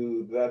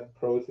to that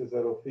process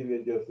that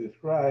Ophelia just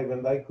described,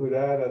 and I could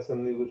add as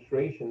an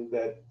illustration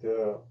that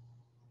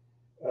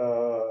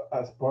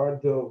as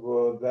part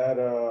of that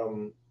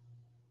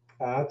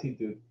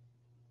attitude,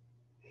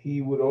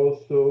 he would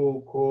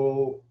also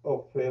call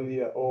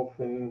Ophelia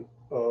often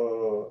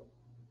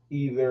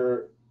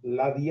either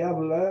La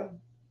Diabla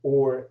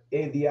or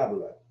E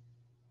Diabla.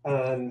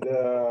 And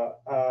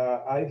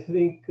I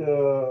think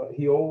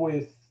he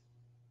always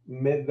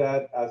meant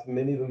that, as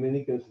many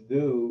Dominicans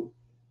do,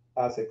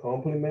 as a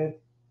compliment.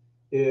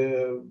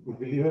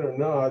 Believe it or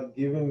not,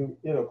 given,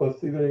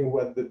 considering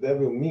what the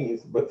devil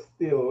means, but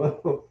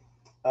still,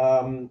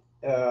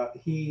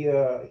 he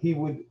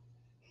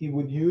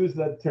would use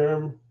that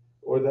term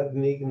or that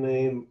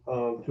nickname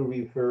to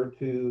refer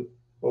to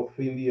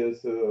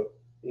Ophelia's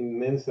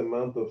immense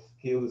amount of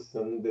skills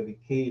and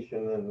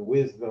dedication and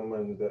wisdom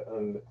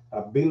and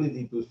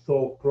ability to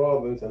solve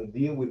problems and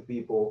deal with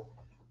people.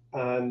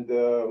 And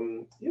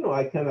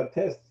I can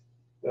attest,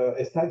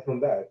 aside from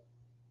that,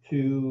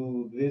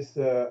 to this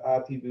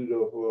attitude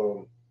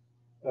of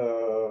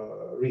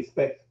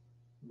respect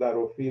that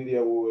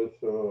Ophelia was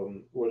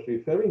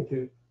referring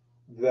to,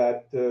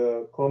 that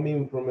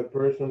coming from a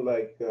person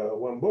like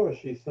Juan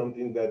Bosch is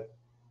something that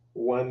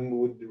one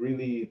would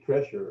really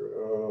treasure.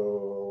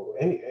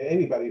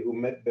 Anybody who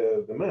met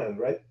the man,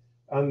 right?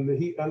 And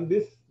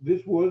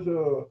this was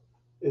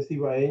a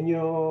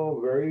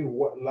Cibaeño, very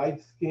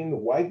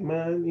light-skinned white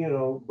man,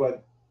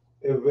 but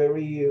a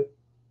very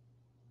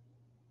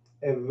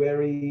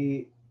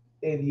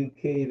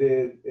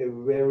educated, a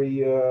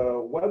very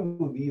what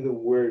would be the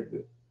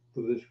word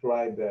to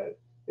describe that?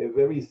 A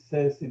very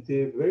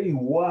sensitive, very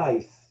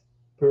wise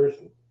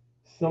person,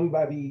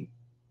 somebody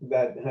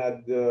that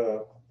had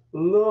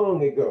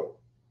long ago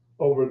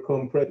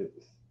overcome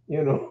prejudice,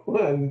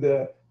 and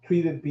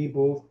treated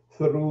people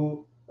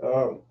through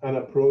an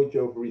approach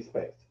of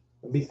respect.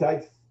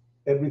 Besides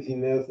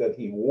everything else that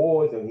he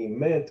was and he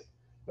meant,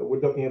 we're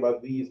talking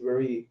about these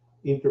very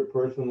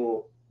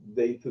interpersonal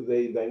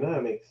day-to-day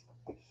dynamics.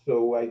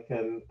 So I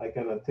can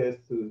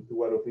attest to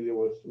what Ophelia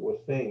was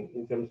saying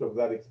in terms of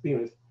that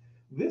experience.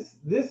 This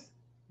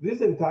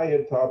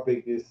entire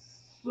topic is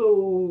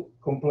so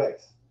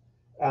complex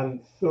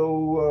and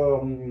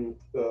so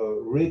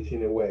rich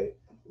in a way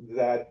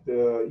that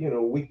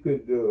we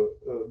could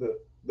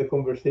the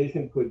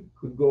conversation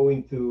could go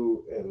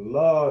into a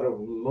lot of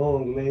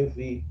long,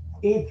 lengthy,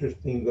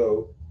 interesting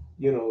though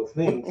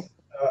things.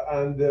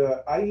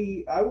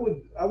 I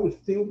would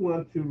still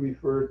want to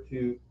refer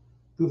to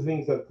two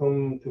things that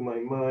come to my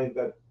mind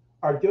that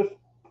are just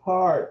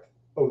part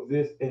of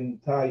this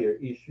entire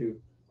issue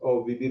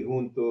of vivir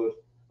juntos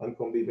and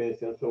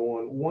convivencia and so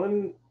on.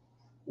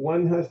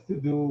 One has to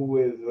do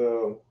with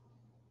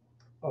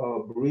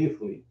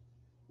briefly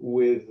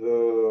with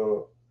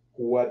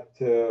what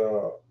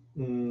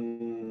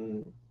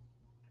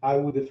I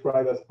would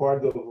describe as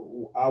part of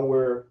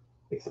our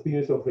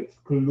experience of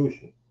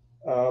exclusion.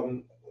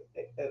 A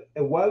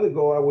while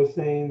ago, I was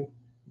saying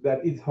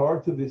that it's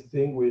hard to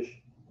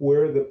distinguish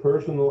where the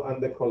personal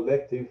and the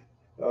collective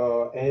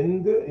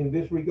end in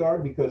this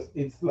regard, because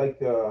it's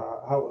like,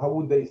 how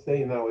would they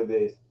say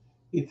nowadays?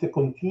 It's a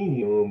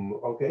continuum,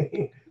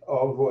 okay,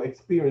 of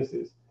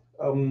experiences.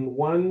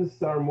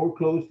 Ones are more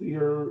close to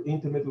your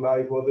intimate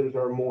life, others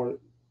are more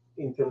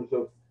in terms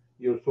of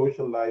your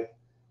social life.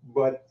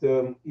 But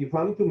if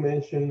I'm to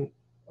mention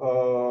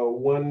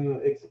one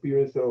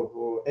experience of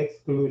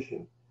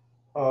exclusion,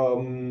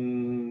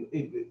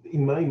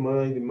 in my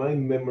mind, in my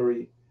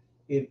memory,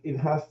 it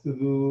has to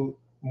do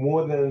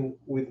more than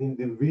with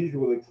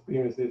individual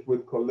experiences,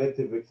 with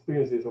collective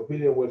experiences.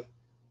 Ophelia was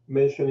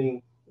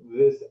mentioning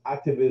this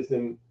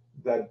activism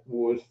that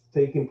was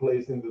taking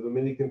place in the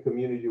Dominican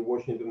community of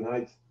Washington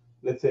Heights,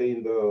 let's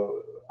say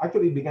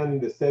actually began in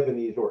the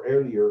 70s or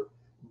earlier,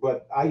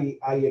 but I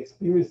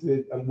experienced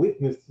it and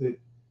witnessed it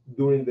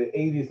during the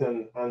 80s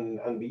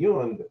and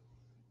beyond.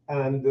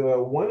 And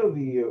one of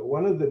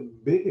the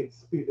big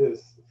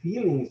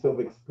feelings of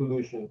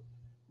exclusion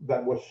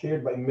that was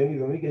shared by many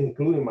Dominicans,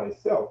 including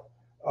myself,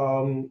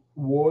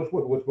 was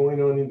what was going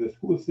on in the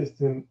school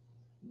system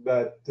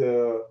that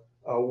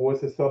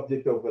was a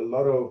subject of a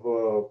lot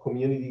of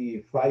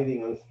community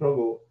fighting and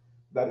struggle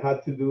that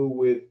had to do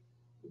with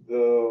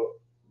the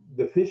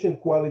deficient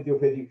quality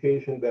of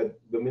education that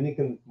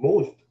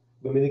most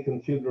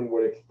Dominican children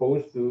were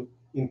exposed to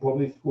in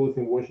public schools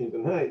in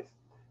Washington Heights,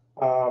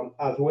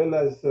 as well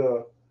as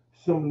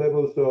some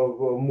levels of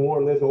more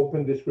or less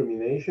open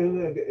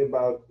discrimination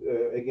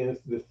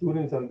against the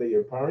students and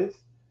their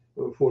parents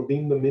for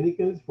being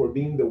Dominicans, for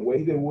being the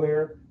way they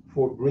were,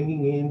 for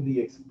bringing in the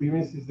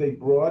experiences they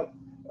brought,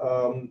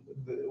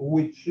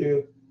 which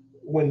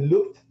when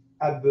looked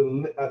at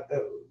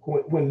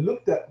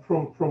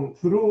from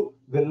through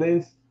the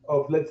lens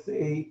of, let's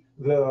say,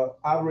 the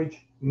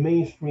average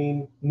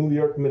mainstream New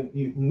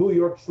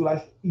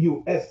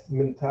York/US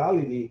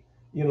mentality,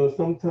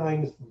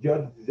 sometimes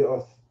judged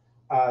us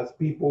as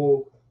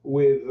people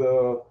with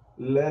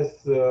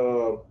less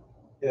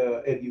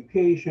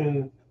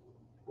education,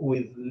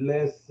 with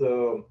less,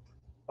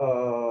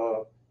 I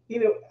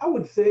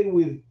would say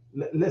with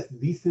less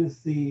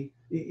decency.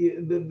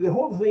 The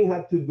whole thing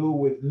had to do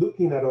with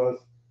looking at us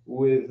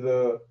with,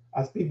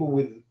 as people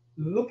with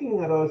looking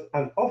at us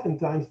and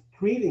oftentimes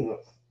treating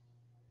us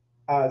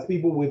as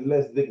people with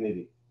less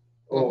dignity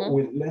or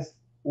with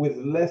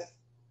less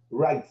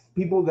rights,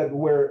 people that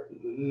were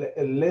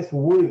less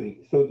worthy,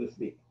 so to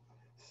speak.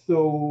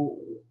 So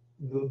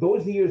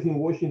those years in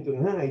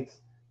Washington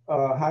Heights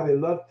had a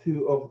lot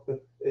to of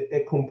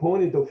a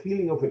component of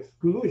feeling of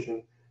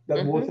exclusion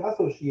that was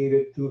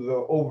associated to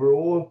the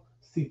overall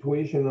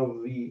situation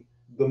of the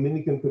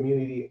Dominican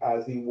community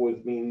as it was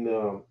being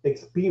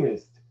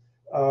experienced.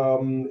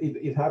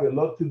 It had a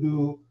lot to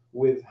do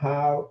with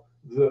how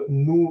the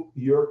New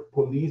York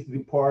Police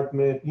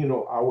Department,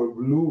 our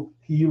blue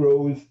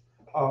heroes,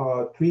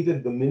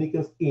 treated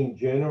Dominicans in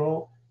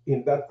general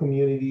in that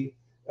community.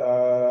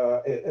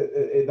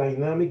 A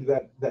dynamic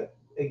that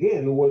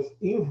again was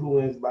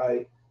influenced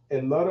by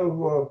a lot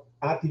of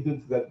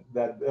attitudes that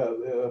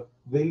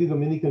daily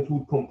Dominicans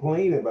would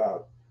complain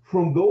about,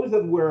 from those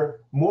that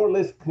were more or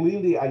less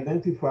clearly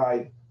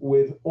identified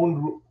with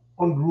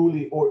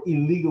unruly or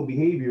illegal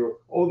behavior,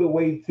 all the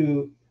way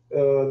to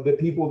the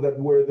people that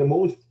were the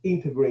most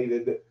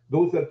integrated,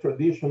 those that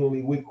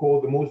traditionally we call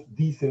the most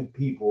decent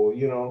people,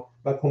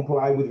 that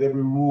comply with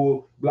every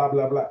rule, blah,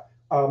 blah, blah.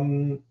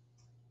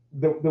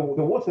 There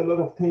was a lot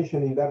of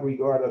tension in that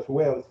regard as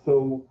well.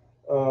 So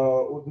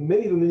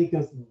many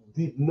Dominicans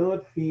did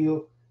not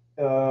feel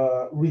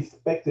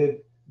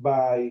respected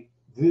by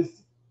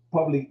this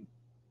public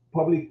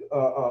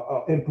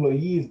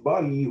employees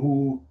body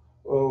who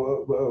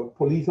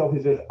police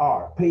officers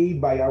are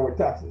paid by our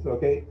taxes,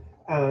 okay?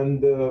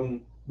 And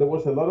there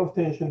was a lot of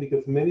tension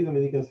because many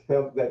Dominicans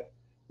felt that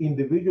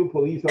individual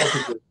police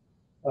officers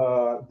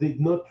did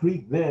not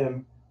treat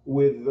them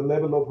with the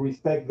level of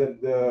respect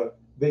that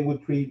they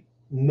would treat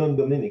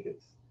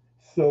non-Dominicans.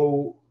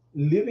 So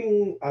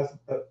living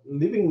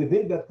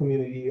within that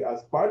community,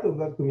 as part of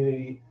that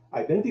community,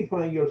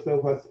 identifying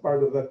yourself as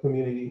part of that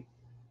community,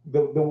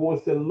 there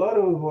was a lot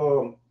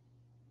of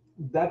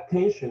that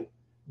tension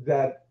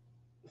that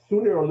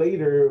sooner or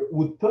later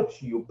would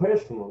touch you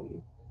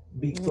personally,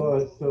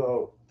 because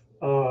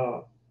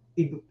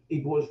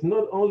it was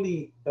not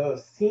only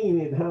seeing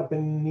it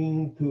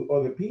happening to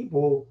other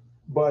people,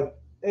 but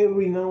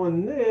every now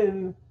and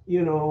then,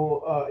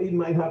 it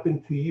might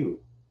happen to you,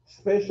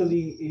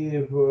 especially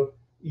if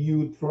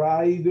you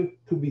tried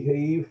to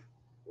behave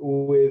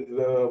with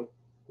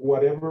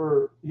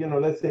whatever,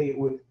 let's say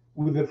with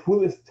the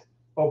fullest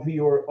of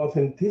your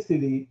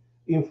authenticity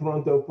in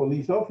front of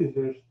police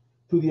officers,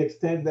 to the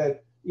extent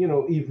that,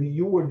 if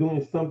you were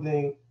doing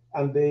something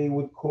and they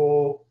would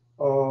call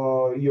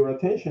your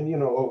attention,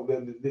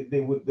 they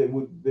would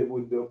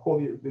call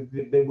you,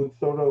 they would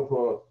sort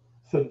of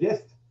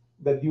suggest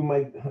that you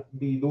might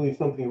be doing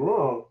something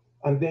wrong,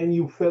 and then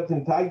you felt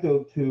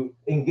entitled to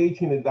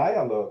engage in a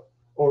dialogue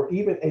or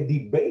even a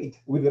debate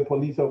with a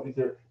police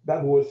officer,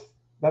 that was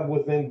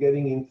then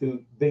getting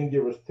into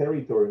dangerous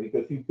territory,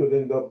 because you could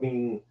end up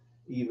being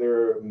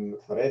either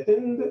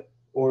threatened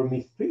or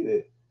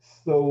mistreated.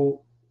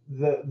 So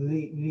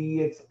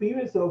the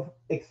experience of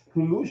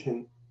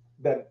exclusion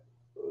that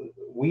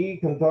we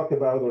can talk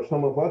about, or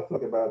some of us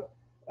talk about,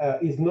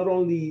 is not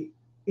only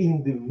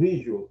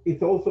individual,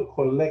 it's also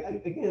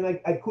collective. Again,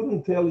 I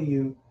couldn't tell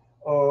you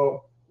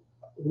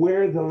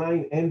where the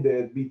line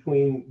ended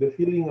between the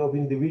feeling of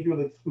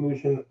individual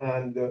exclusion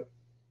and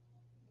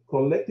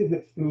collective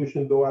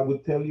exclusion, though I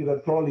would tell you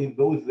that probably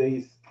those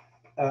days,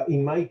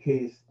 in my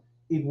case,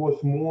 it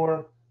was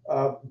more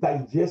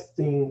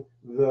digesting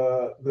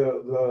the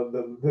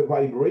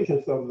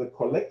vibrations of the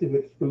collective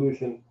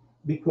exclusion,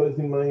 because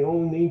in my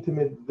own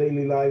intimate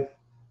daily life,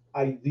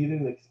 I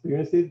didn't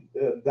experience it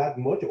that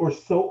much, or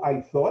so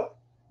I thought,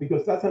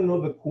 because that's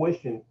another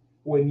question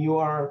when you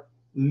are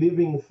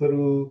living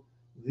through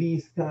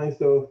these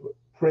kinds of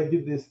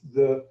prejudiced,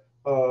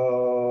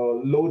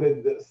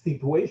 loaded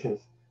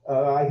situations.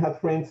 I had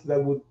friends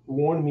that would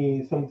warn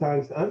me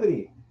sometimes,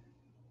 Anthony,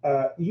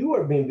 you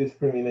are being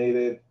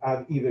discriminated,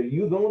 and either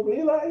you don't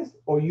realize,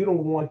 or you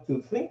don't want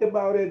to think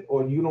about it,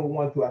 or you don't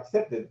want to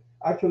accept it.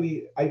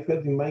 Actually, I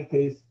felt in my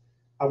case,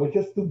 I was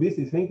just too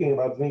busy thinking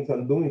about things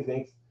and doing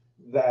things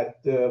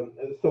that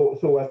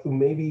so as to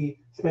maybe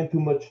spend too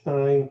much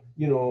time,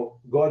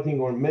 gauging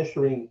or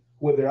measuring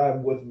whether I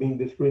was being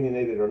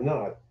discriminated or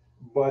not.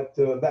 But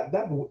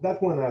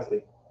that's one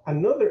aspect.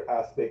 Another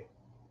aspect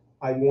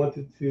I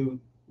wanted to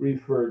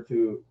refer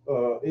to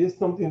is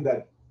something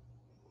that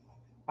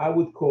I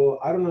would call,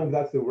 I don't know if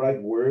that's the right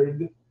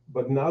word,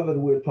 but now that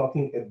we're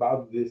talking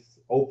about this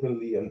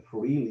openly and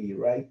freely,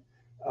 right?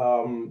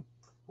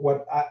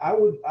 What I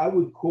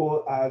would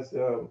call as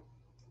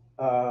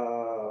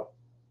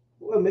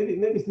well, maybe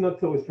it's not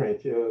so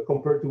strange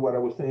compared to what I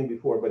was saying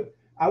before, but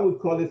I would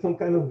call it some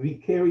kind of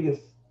vicarious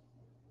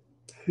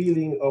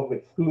feeling of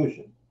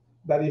exclusion.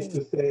 That is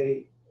to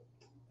say,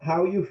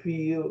 how you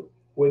feel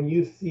when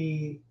you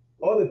see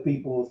other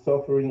people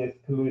suffering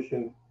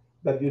exclusion,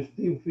 that you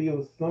still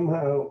feel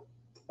somehow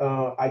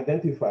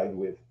identified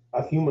with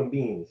as human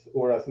beings,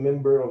 or as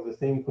member of the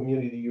same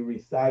community you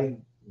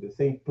reside, the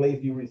same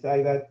place you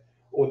reside at,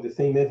 or the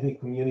same ethnic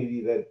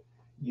community that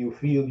you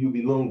feel you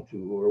belong to,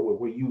 or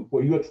where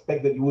you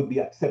expect that you would be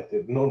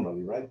accepted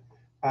normally, right?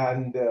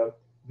 And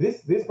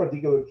this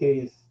particular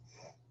case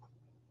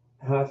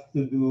has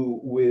to do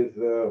with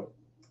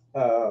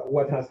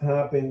what has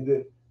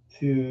happened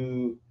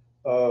to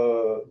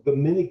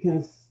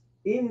Dominicans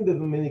in the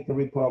Dominican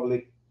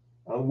Republic,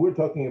 and we're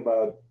talking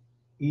about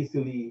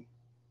easily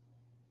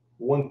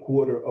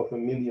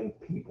 250,000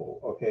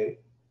 people, okay?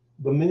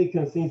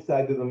 Dominicans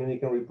inside the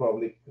Dominican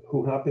Republic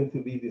who happen to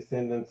be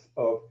descendants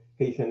of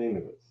Haitian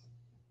immigrants.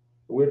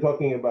 We're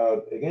talking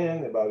about,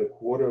 again, about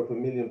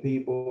 250,000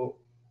 people,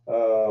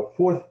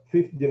 fourth,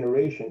 fifth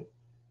generation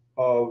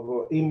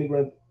of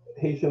immigrant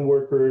Haitian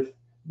workers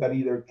that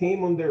either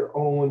came on their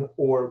own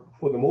or,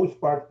 for the most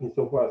part,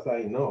 insofar as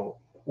I know,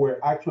 were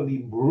actually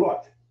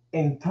brought,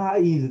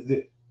 enticed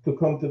to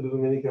come to the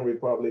Dominican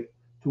Republic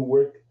to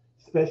work,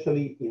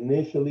 especially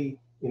initially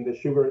in the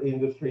sugar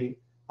industry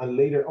and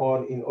later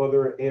on in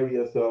other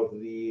areas of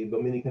the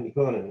Dominican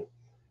economy.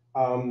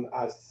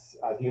 As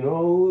you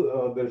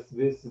know, there's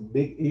this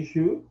big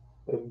issue,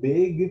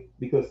 big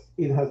because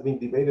it has been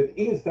debated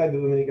inside the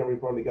Dominican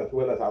Republic as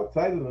well as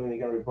outside the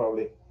Dominican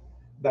Republic,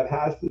 that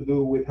has to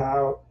do with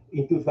how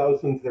in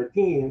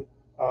 2013,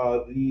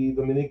 the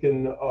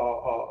Dominican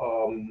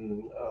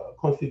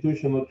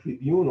Constitutional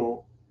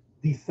Tribunal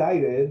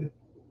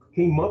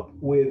came up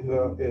with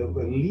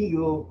a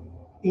legal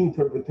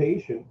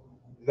interpretation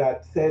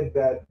that said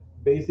that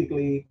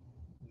basically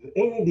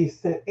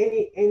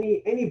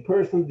any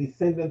person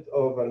descendant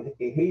of a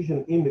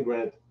Haitian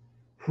immigrant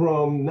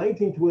from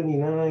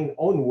 1929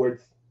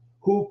 onwards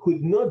who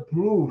could not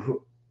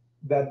prove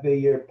that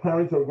their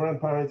parents or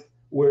grandparents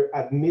were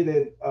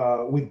admitted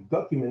with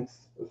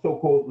documents,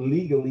 so-called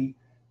legally,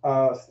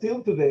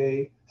 still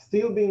today,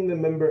 still being the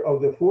member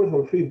of the fourth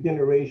or fifth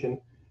generation,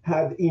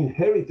 had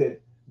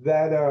inherited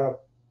that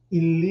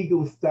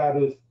illegal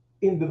status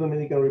in the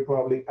Dominican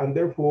Republic, and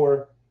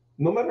therefore,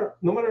 no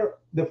matter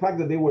the fact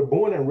that they were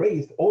born and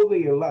raised all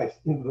their lives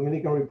in the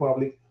Dominican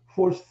Republic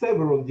for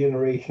several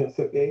generations,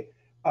 okay,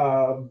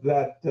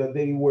 that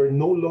they were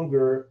no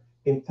longer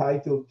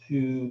entitled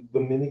to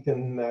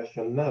Dominican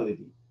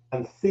nationality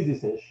and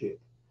citizenship.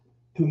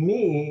 To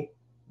me,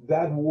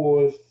 that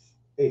was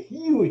a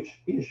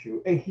huge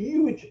issue, a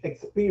huge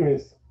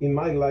experience in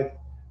my life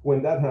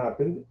when that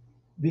happened,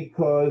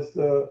 because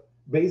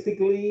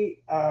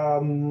basically,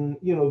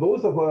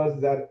 those of us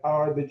that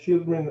are the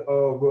children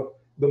of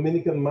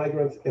Dominican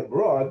migrants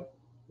abroad,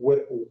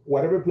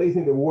 whatever place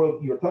in the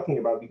world you're talking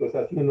about, because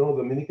as you know,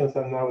 Dominicans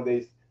are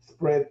nowadays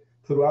spread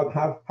throughout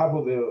half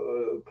of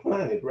the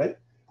planet, right?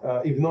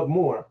 If not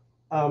more.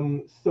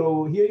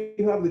 So here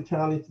you have the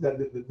challenge that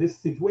this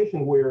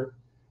situation where,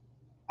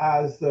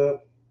 as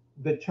the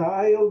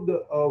child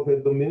of a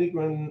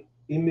Dominican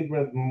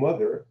immigrant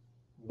mother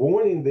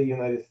born in the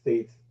United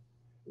States,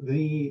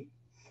 the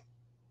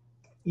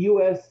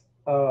US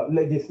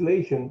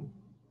legislation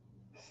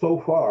so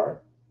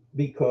far,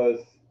 because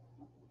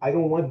I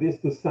don't want this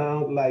to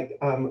sound like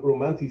I'm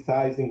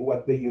romanticizing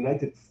what the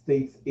United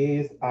States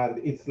is and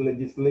its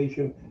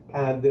legislation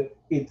and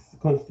its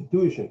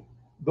constitution.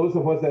 Those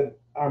of us that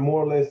are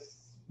more or less,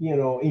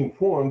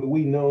 informed,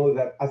 we know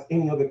that as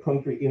any other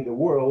country in the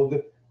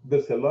world,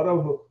 there's a lot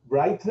of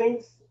bright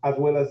things as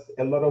well as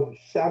a lot of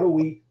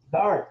shadowy,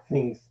 dark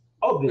things,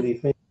 ugly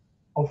things,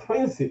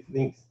 offensive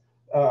things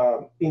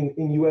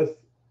in U.S.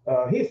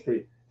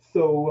 History.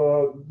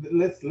 So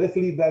let's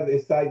leave that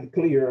aside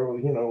clear,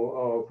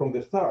 from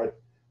the start.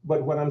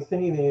 But what I'm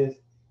saying is,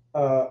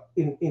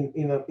 in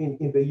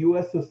the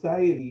U.S.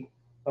 society,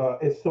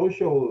 a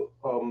social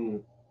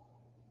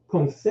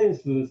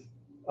consensus,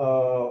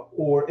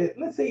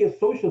 let's say a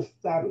social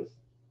status,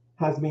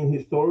 has been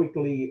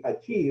historically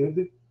achieved,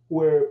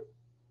 where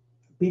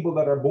people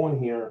that are born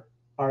here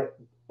are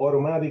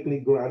automatically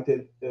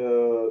granted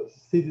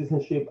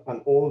citizenship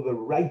and all the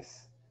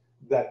rights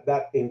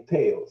that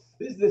entails.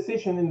 This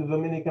decision in the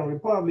Dominican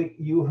Republic,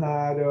 you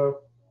had a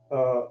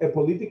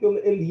political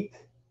elite,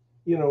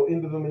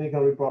 in the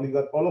Dominican Republic,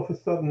 that all of a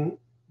sudden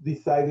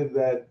decided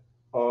that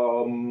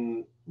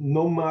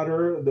no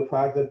matter the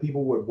fact that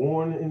people were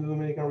born in the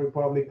Dominican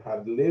Republic,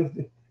 had lived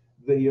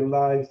their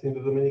lives in the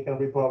Dominican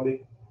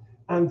Republic,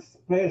 and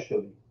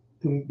especially,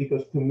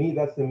 because to me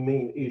that's the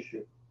main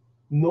issue,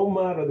 no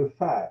matter the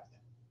fact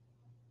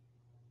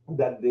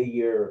that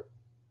their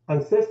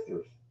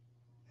ancestors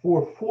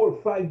for 4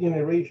 or 5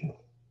 generations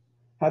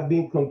had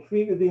been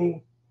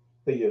contributing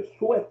their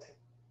sweat,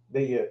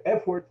 their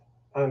effort,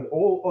 and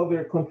all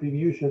other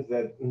contributions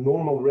that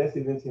normal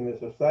residents in the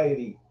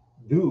society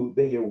do,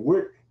 their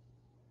work,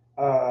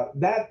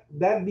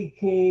 that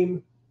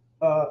became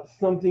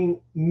something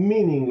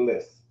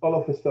meaningless all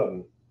of a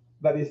sudden.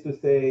 That is to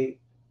say,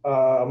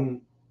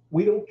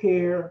 we don't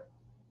care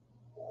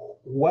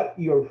what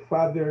your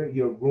father,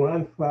 your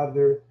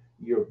grandfather,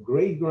 your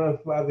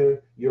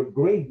great-grandfather, your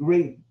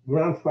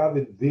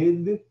great-great-grandfather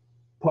did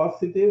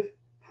positive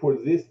for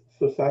this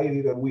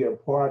society that we are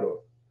part of.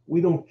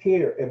 We don't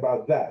care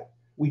about that.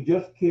 We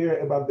just care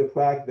about the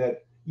fact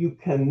that you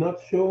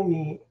cannot show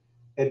me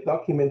a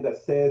document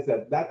that says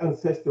that that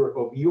ancestor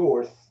of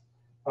yours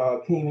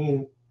came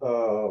in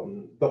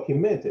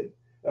documented.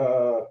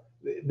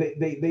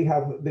 They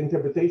have, the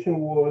interpretation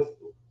was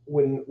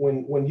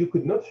when you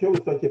could not show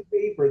such a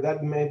paper,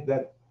 that meant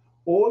that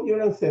all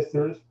your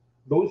ancestors,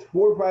 those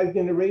 4 or 5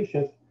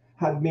 generations,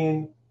 had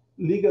been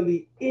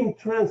legally in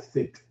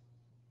transit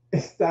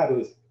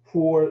status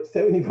for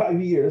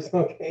 75 years,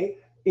 okay,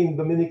 in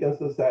Dominican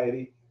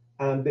society,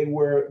 and they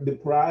were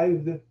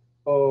deprived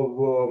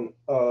of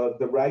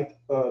the right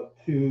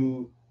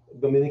to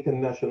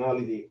Dominican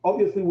nationality.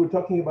 Obviously, we're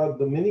talking about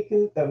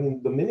Dominicans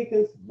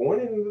born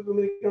in the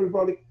Dominican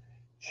Republic,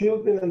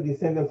 children and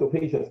descendants of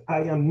Haitians.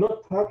 I am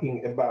not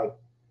talking about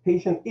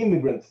Haitian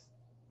immigrants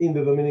in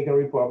the Dominican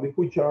Republic,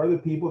 which are the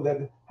people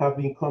that have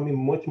been coming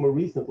much more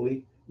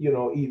recently, you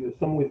know, either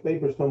some with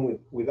papers, some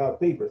without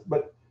papers.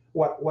 But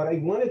what I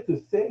wanted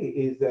to say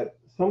is that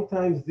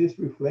sometimes this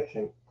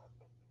reflection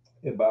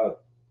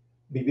about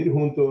vivir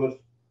juntos,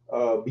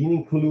 being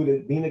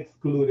included, being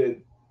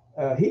excluded,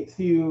 hits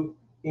you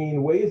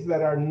in ways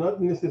that are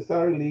not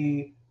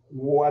necessarily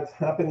what's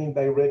happening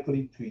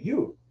directly to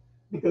you.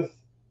 Because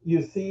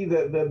you see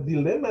the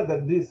dilemma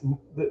that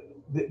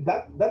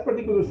that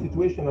particular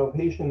situation of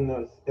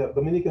Haitian,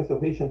 Dominicans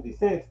of Haitian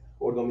descent,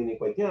 or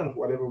Dominican,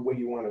 whatever way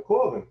you want to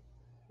call them,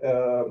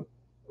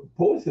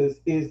 poses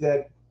is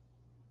that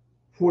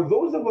for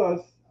those of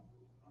us,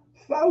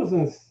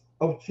 thousands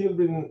of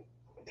children,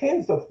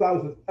 tens of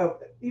thousands,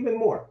 even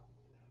more,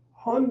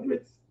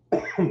 hundreds,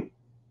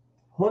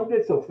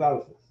 hundreds of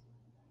thousands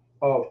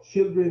of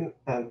children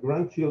and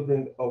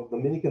grandchildren of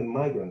Dominican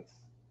migrants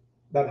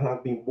that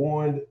have been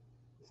born,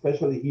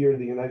 especially here in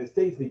the United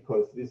States,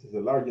 because this is the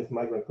largest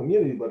migrant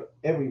community, but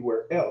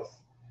everywhere else,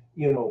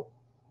 you know,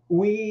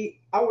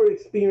 our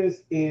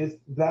experience is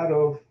that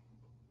of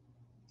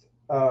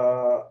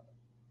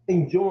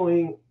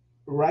enjoying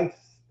rights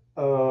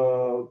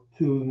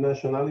to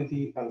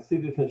nationality and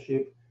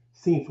citizenship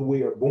since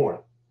we are born.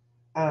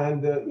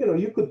 And, you know,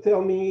 you could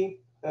tell me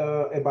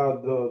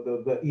about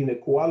the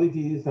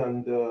inequalities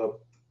and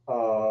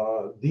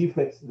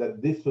defects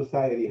that this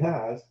society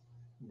has,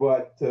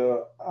 but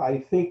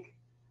I think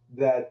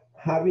that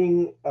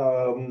having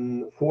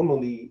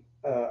formally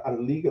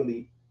and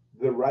legally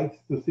the rights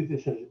to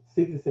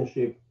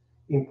citizenship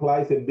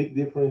implies a big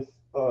difference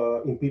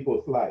in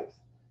people's lives.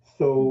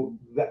 So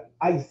that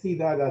I see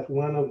that as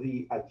one of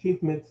the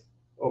achievements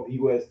of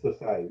U.S.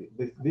 society.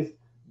 This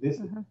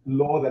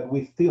law that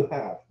we still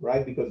have,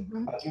 right? Because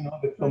as you know,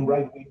 there's some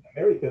right-wing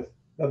Americans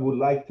that would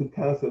like to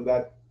cancel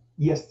that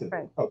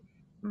yesterday,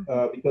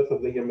 because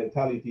of their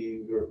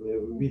mentality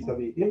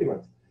vis-a-vis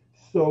immigrants.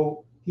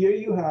 So here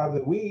you have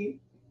that we,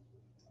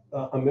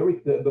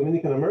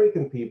 Dominican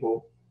American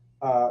people,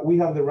 we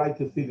have the right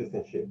to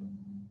citizenship.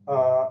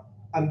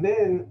 And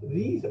then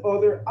these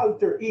other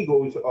alter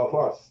egos of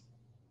us,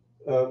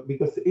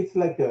 because it's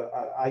like,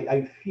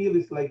 I feel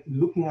it's like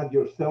looking at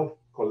yourself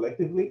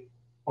collectively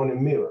on a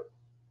mirror.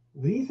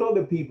 These are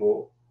the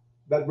people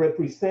that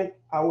represent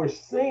our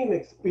same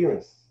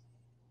experience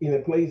in a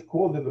place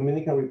called the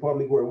Dominican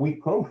Republic, where we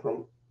come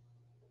from,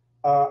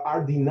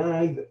 are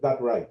denied that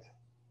right.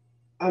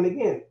 And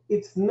again,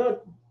 to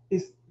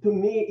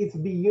me, it's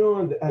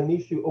beyond an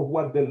issue of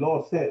what the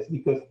law says,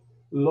 because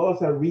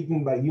laws are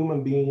written by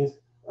human beings,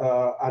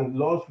 and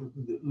laws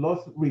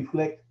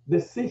reflect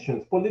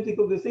decisions,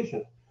 political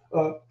decisions.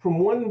 From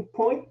one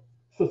point,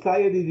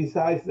 society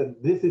decides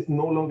that this is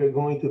no longer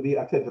going to be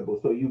acceptable,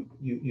 so you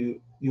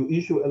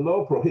issue a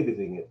law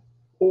prohibiting it.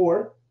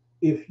 Or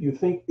if you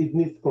think it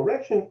needs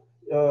correction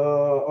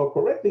or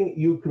correcting,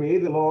 you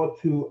create a law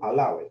to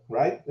allow it,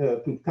 right?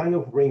 To kind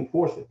of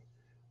reinforce it.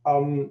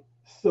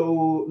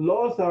 So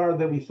laws are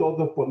the result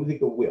of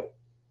political will.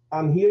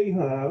 And here you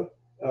have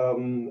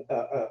an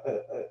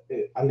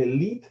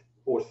elite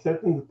or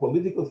certain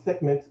political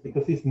segments,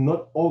 because it's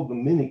not all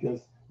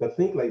Dominicans that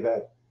think like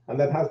that. And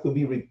that has to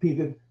be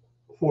repeated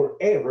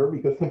forever,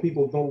 because some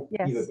people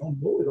either don't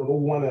know it or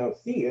don't want to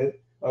see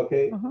it,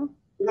 okay?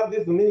 You have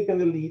this Dominican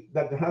elite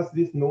that has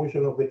this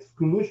notion of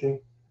exclusion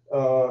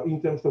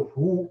in terms of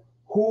who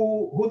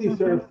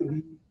deserves to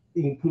be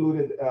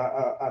included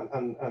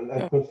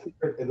and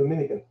considered a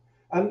Dominican.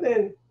 And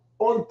then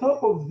on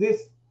top of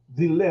this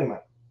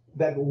dilemma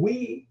that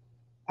we,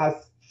 as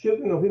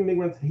children of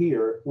immigrants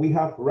here, we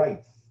have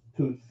rights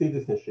to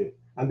citizenship.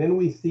 And then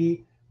we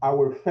see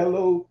our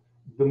fellow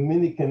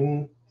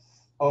Dominicans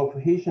of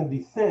Haitian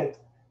descent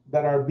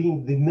that are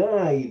being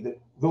denied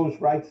those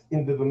rights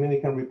in the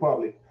Dominican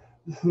Republic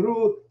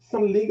through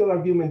some legal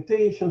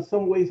argumentation,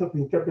 some ways of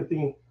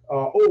interpreting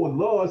old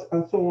laws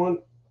and so on.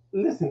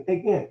 Listen,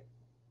 again,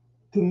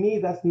 to me,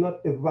 that's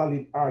not a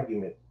valid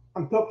argument.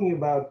 I'm talking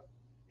about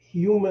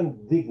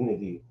human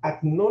dignity,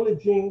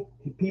 acknowledging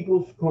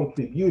people's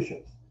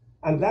contributions,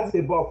 and that's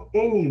above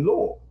any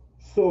law.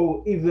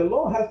 So if the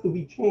law has to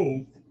be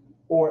changed,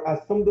 or as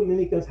some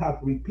Dominicans have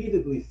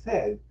repeatedly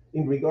said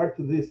in regard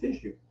to this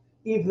issue,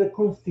 if the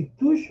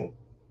Constitution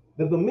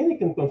the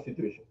Dominican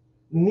Constitution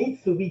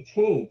needs to be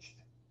changed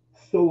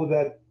so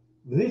that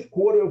this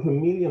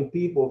 250,000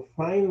 people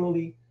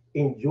finally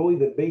enjoy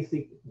the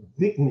basic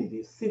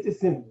dignity,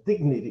 citizen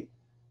dignity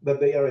that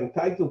they are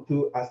entitled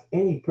to as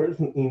any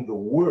person in the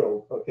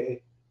world,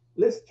 okay?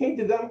 Let's change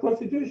the damn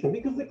Constitution,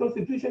 because the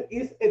Constitution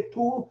is a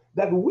tool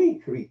that we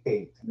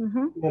create.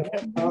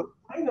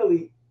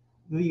 Finally,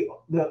 the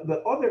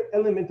other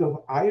element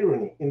of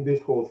irony in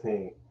this whole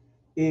thing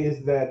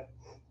is that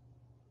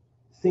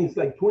since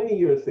like 20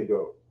 years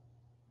ago,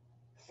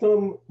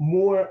 some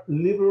more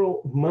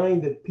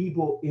liberal-minded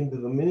people in the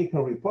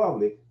Dominican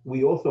Republic,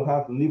 we also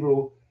have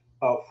liberal,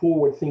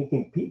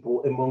 forward-thinking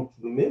people amongst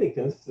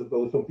Dominicans,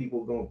 though some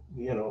people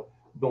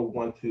don't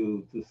want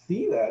to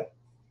see that.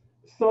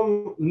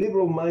 Some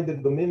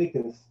liberal-minded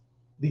Dominicans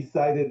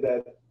decided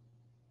that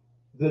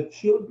the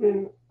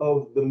children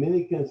of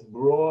Dominicans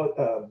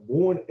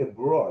born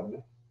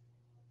abroad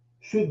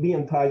should be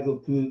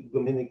entitled to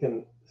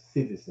Dominican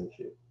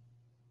citizenship.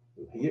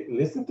 Here,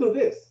 listen to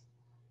this.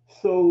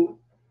 So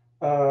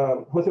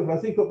Jose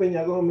Francisco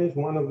Peña Gomez,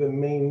 one of the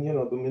main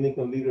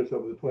Dominican leaders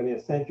of the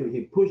 20th century,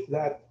 he pushed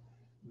that.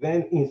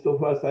 Then,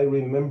 insofar as I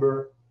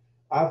remember,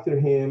 after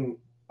him,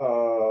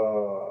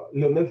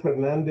 Leonel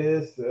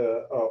Fernandez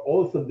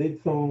also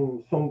did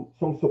some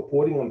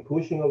supporting and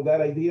pushing of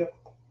that idea.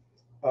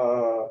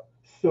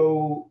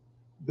 So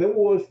there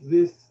was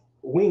this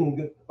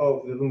wing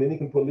of the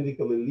Dominican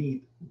political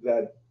elite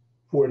that,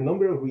 for a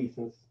number of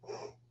reasons,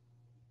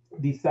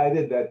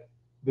 decided that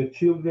the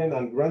children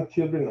and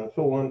grandchildren and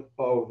so on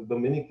of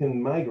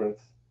Dominican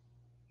migrants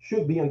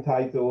should be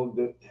entitled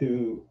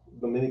to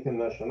Dominican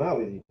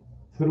nationality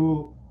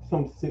through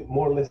some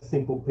more or less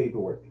simple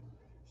paperwork.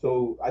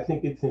 So I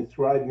think it's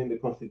inscribed in the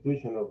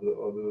Constitution of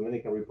the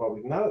Dominican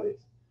Republic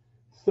nowadays.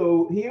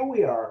 So here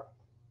we are.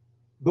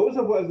 Those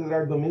of us that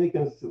are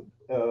Dominicans,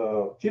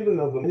 children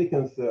of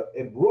Dominicans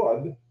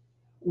abroad,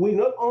 we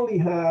not only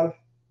have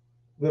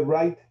the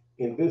right,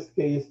 in this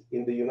case,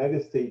 in the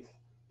United States,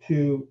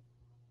 to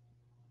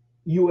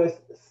U.S.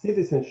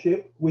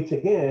 citizenship, which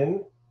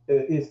again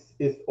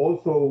is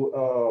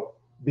also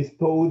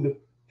bestowed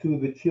to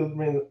the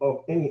children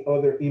of any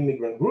other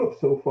immigrant group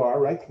so far,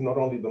 right? Not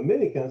only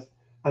Dominicans,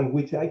 and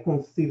which I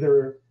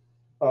consider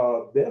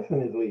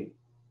definitely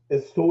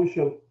a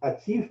social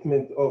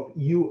achievement of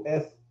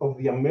U.S. of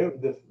the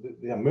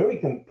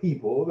American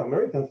people, the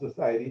American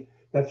society,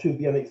 that should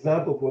be an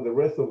example for the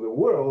rest of the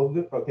world.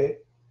 Okay,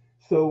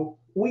 so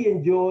we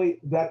enjoy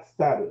that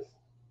status.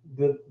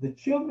 The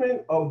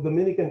children of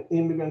Dominican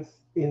immigrants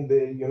in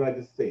the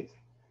United States.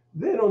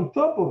 Then on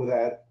top of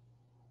that,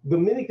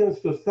 Dominican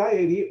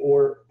society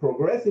or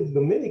progressive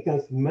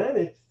Dominicans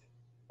managed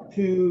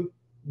to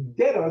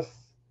get us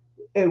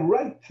a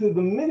right to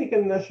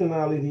Dominican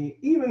nationality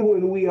even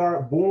when we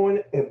are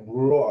born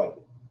abroad.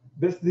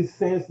 There's this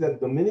sense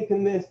that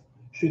Dominicanness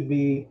should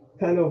be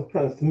kind of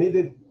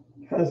transmitted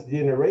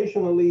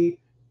transgenerationally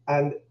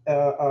and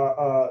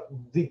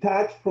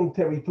detached from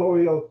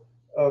territorial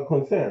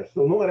concerns.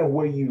 So no matter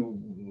where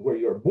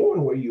you're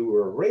born, where you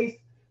were raised,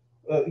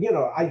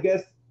 I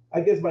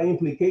guess by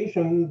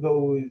implication,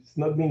 though it's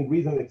not being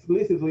reasoned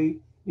explicitly,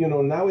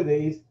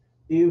 nowadays,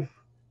 if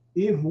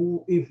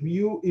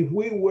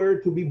we were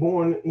to be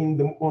born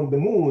on the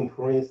moon,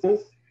 for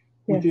instance,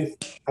 which is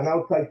an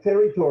outside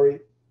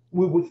territory,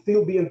 we would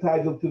still be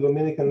entitled to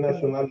Dominican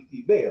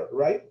nationality there,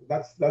 right?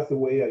 That's the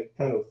way I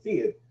kind of see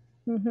it.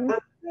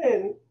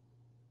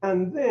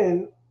 And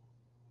then,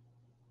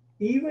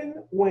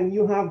 even when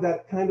you have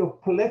that kind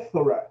of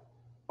plethora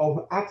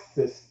of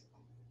access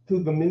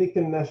to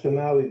Dominican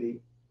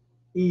nationality,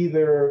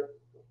 either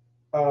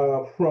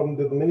from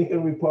the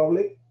Dominican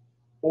Republic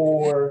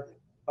or,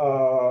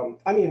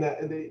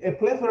 a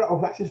plethora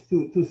of access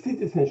to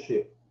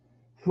citizenship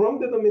from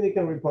the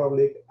Dominican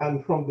Republic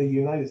and from the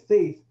United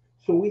States.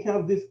 So we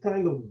have this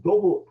kind of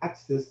double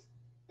access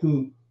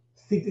to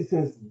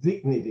citizens'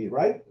 dignity,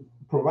 right?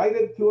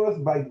 Provided to us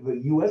by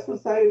the US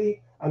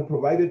society and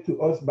provided to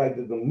us by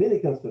the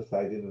Dominican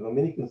society, the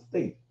Dominican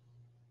state.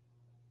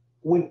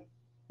 When,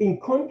 in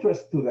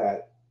contrast to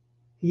that,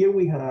 here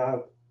we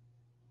have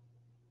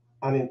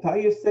an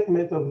entire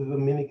segment of the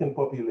Dominican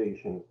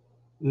population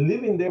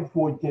living there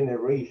for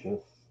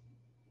generations,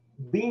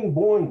 being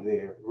born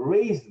there,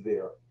 raised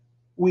there,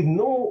 with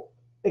no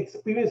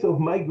experience of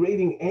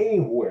migrating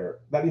anywhere.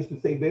 That is to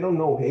say, they don't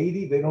know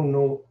Haiti, they don't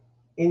know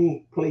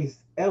any place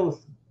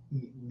else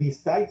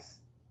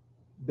besides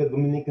the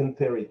Dominican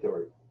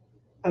territory.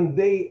 And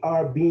they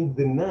are being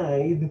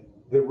denied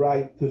the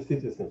right to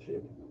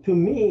citizenship. To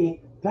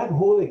me, that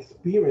whole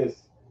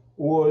experience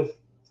was,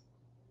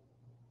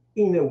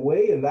 in a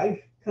way, a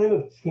life kind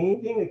of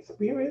changing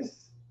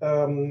experience.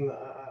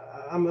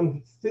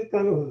 I'm still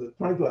kind of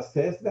trying to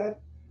assess that,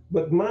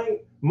 but my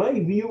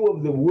view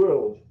of the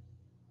world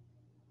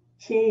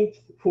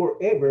changed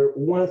forever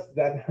once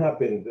that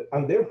happened,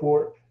 and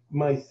therefore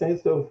my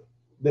sense of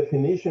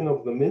definition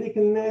of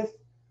Dominicanness,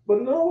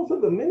 but not also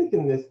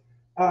Dominicanness,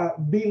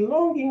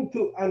 belonging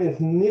to an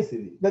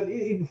ethnicity, that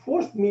it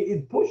pushed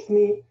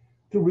me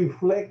to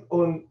reflect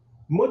on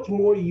much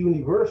more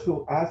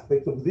universal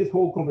aspects of this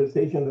whole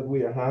conversation that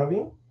we are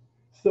having,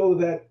 so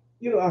that,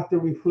 after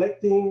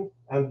reflecting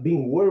and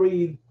being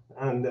worried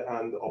and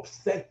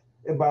upset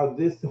about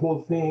this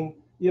whole thing,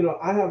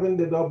 I have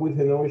ended up with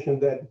the notion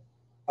that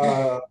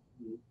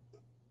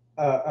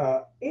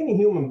any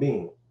human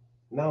being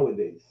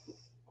nowadays,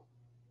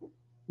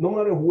 no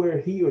matter where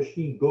he or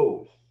she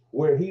goes,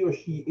 where he or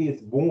she is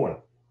born,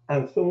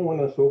 and so on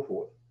and so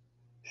forth,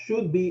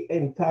 should be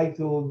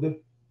entitled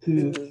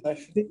to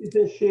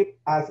citizenship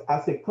as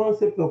a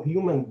concept of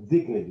human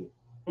dignity.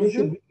 It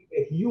should be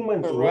a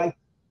human right,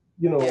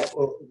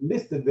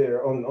 listed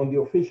there on the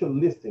official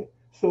listing,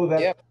 so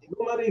that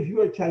no matter if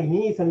you are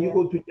Chinese and you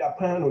go to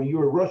Japan, or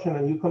you're Russian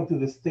and you come to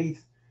the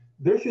States,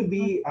 there should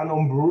be an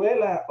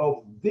umbrella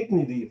of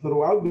dignity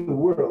throughout the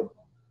world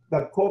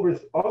that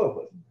covers all of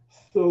us.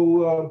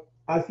 So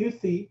as you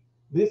see,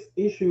 this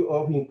issue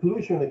of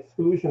inclusion,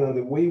 exclusion, and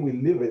the way we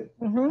live it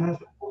has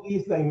all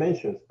these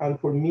dimensions. And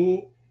for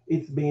me,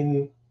 it's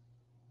been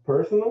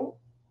personal,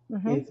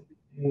 it's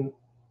been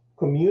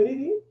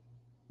community,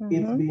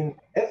 it's been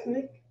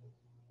ethnic,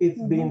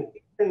 it's been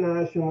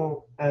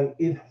international, and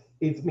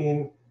it's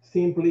been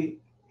simply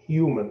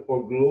human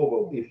or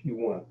global, if you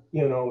want.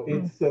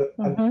 It's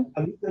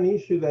an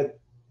issue that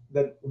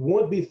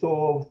won't be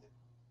solved,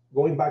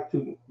 going back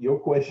to your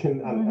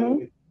question, and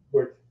with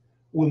words,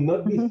 will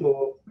not be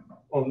solved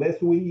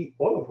unless we,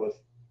 all of us,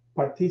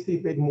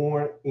 participate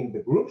more in the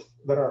groups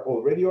that are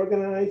already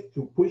organized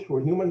to push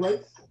for human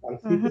rights and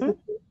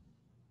citizenship.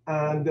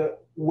 And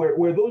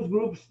where those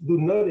groups do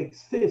not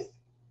exist,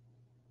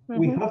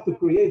 we have to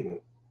create them.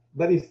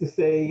 That is to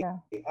say,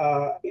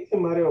 it's a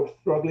matter of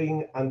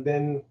struggling and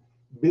then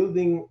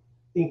building,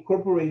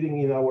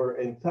 incorporating in our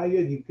entire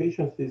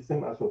education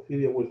system, as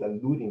Ophelia was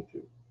alluding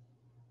to,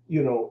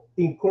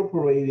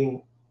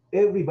 incorporating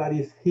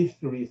everybody's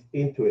histories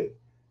into it.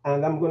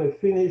 And I'm going to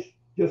finish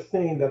just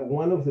saying that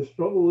one of the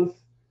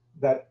struggles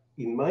that,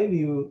 in my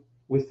view,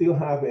 we still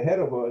have ahead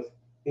of us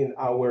in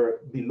our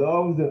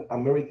beloved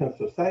American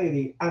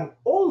society, and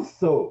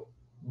also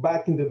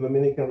back in the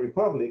Dominican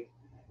Republic,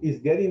 is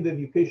getting the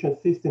education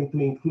system to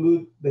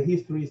include the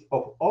histories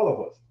of all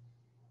of us.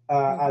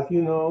 As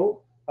you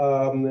know,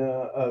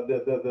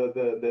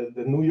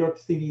 the New York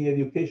City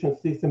education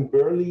system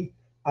barely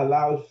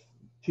allows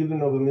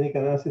children of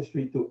Dominican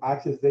ancestry to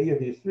access their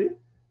history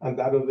and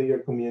that of their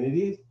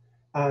communities.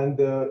 And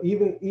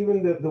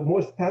even the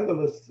more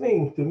scandalous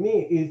thing to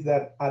me is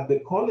that at the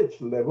college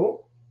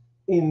level,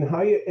 in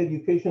higher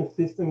education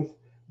systems,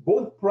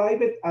 both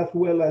private as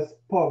well as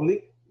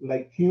public,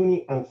 like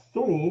CUNY and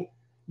SUNY,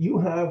 you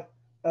have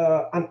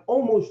an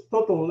almost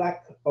total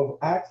lack of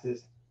access,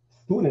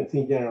 students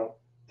in general,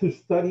 to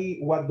study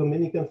what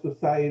Dominican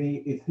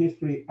society, its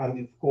history, and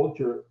its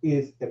culture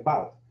is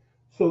about.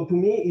 So to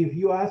me, if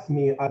you ask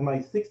me at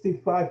my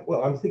 65,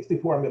 well, I'm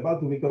 64, I'm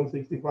about to become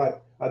 65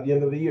 at the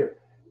end of the year,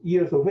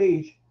 years of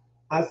age,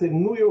 as a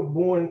New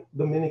York-born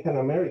Dominican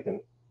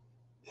American,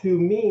 to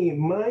me,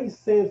 my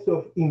sense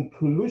of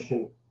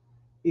inclusion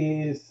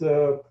is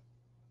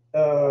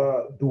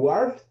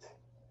dwarfed,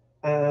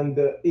 and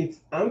it's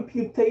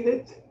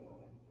amputated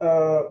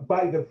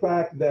by the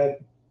fact that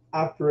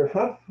after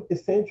half a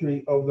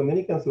century of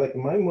Dominicans like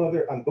my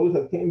mother and those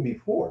that came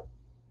before,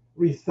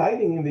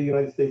 residing in the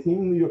United States,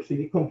 in New York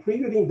City,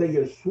 contributing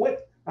their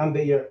sweat and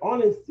their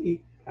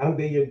honesty and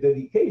their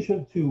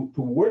dedication to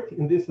work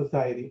in this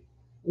society,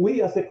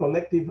 we as a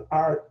collective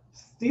are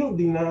still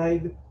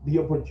denied the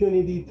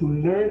opportunity to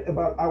learn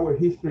about our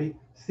history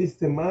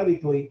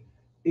systematically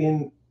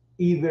in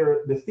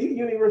either the City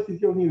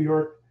University of New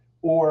York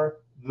or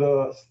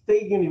the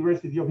State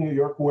University of New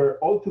York, where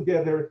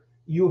altogether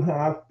you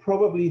have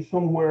probably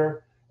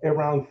somewhere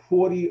around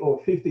 40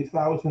 or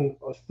 50,000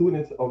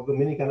 students of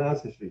Dominican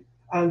ancestry.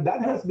 And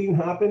that has been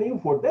happening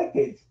for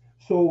decades.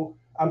 So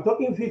I'm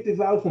talking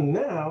 50,000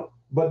 now,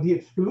 but the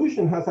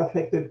exclusion has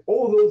affected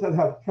all those that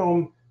have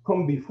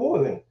come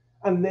before them.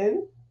 And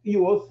then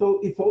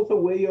it's also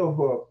a way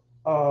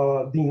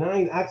of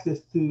denying access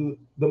to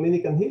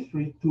Dominican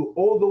history to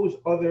all those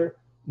other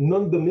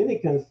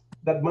non-Dominicans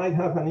that might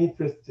have an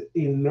interest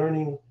in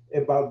learning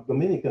about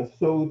Dominicans.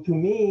 So to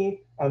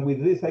me, and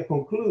with this I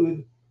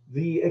conclude,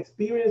 the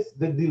experience,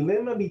 the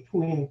dilemma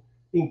between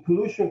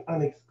inclusion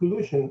and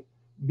exclusion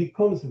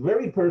becomes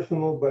very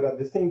personal, but at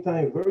the same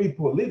time very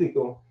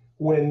political,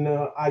 when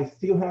I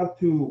still have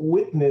to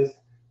witness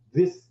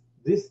this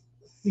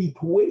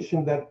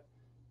situation that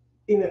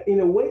in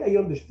a way I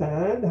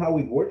understand how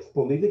it works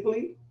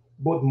politically,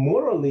 but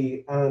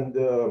morally and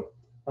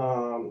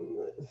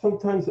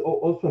sometimes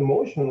also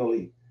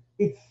emotionally,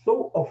 it's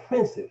so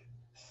offensive.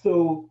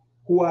 So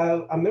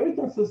while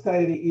American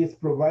society is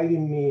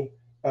providing me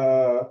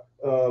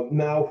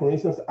now, for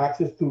instance,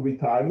 access to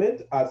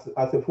retirement as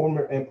a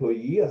former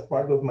employee, as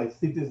part of my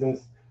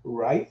citizens'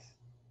 rights,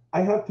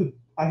 I have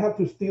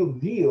to still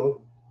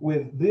deal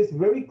with this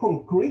very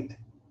concrete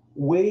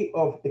way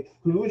of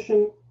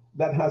exclusion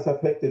that has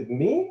affected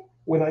me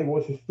when I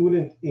was a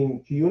student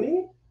in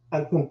CUNY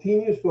and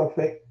continues to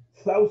affect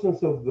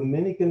thousands of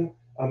Dominican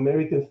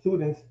American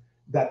students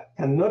that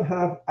cannot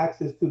have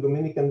access to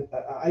Dominican,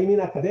 I mean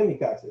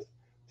academic access,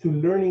 to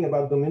learning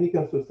about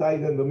Dominican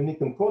society and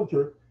Dominican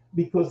culture,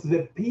 because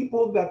the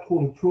people that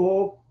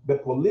control the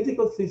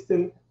political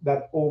system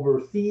that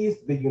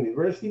oversees the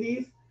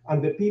universities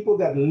and the people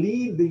that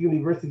lead the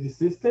university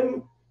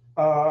system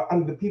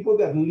and the people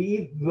that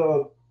lead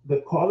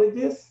the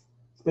colleges,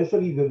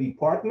 especially the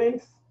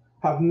departments,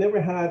 have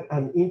never had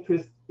an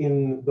interest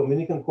in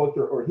Dominican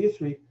culture or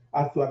history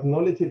as to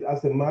acknowledge it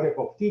as a matter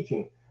of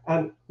teaching.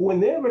 And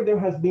whenever there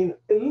has been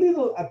a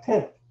little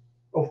attempt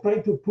of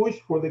trying to push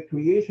for the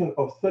creation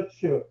of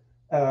such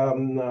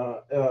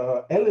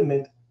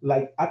element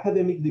like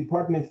academic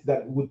departments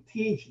that would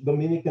teach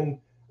Dominican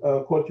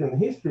culture and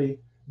history,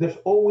 there's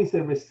always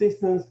a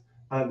resistance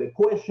and a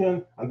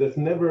question, and there's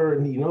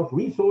never enough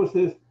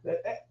resources,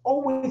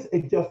 always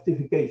a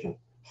justification.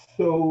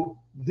 So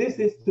this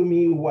is to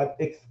me what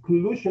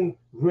exclusion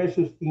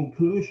versus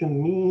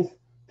inclusion means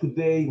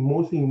today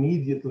most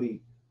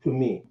immediately to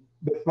me.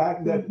 The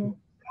fact that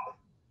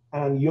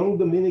and young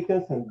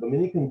Dominicans and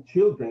Dominican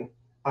children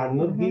are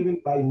not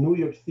given by New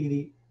York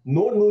City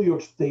nor New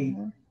York State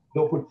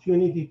the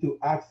opportunity to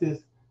access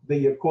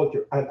their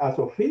culture. And as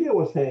Ophelia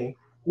was saying,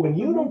 when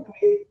you don't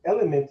create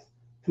elements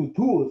to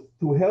tools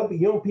to help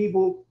young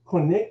people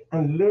connect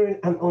and learn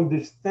and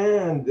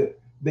understand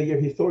their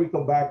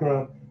historical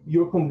background,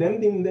 you're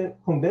condemning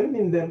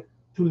them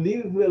to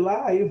live a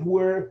life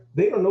where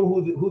they don't know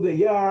who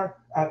they are,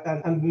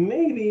 and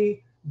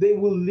maybe they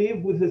will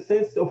live with a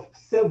sense of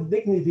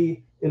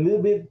self-dignity a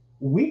little bit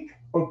weak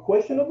or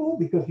questionable,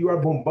 because you are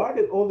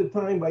bombarded all the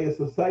time by a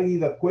society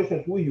that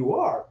questions who you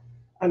are.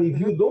 And if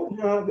you don't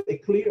have a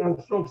clear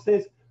and strong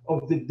sense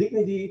of the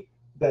dignity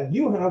that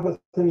you have as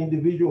an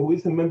individual who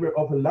is a member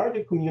of a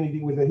larger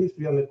community with a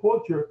history and a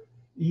culture,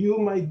 you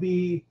might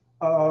be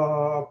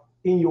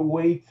in your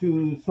way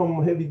to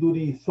some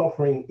heavy-duty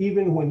suffering,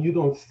 even when you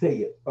don't say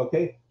it,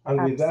 okay?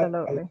 And with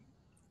Absolutely.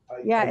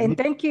 that, and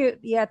thank you.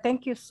 Yeah,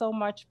 thank you so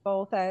much,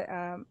 both.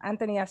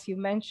 Anthony, as you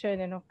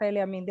mentioned, and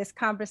Ophelia, I mean, this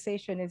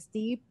conversation is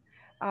deep.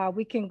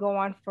 We can go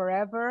on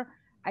forever.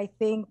 I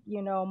think,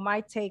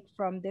 my take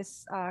from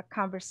this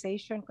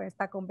conversation, con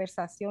esta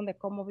conversación de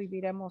cómo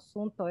viviremos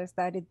juntos, is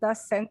that it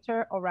does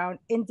center around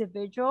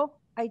individual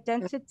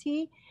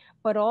identity,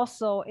 but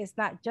also it's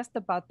not just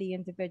about the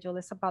individual,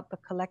 it's about the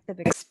collective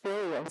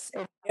experience.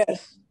 It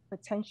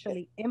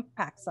potentially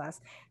impacts us.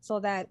 So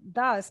that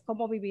thus,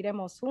 cómo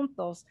viviremos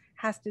juntos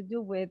has to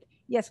do with,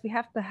 yes, we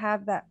have to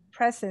have that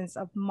presence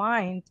of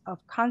mind of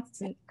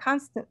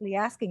constantly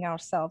asking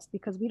ourselves,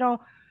 because we don't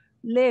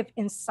live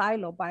in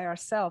silo by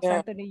ourselves.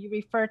 Anthony, you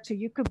referred to,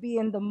 you could be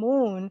in the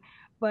moon,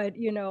 but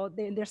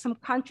there's some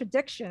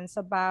contradictions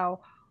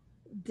about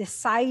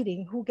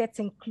deciding who gets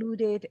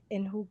included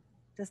and who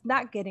does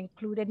not get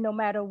included, no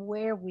matter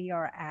where we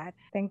are at.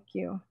 Thank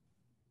you.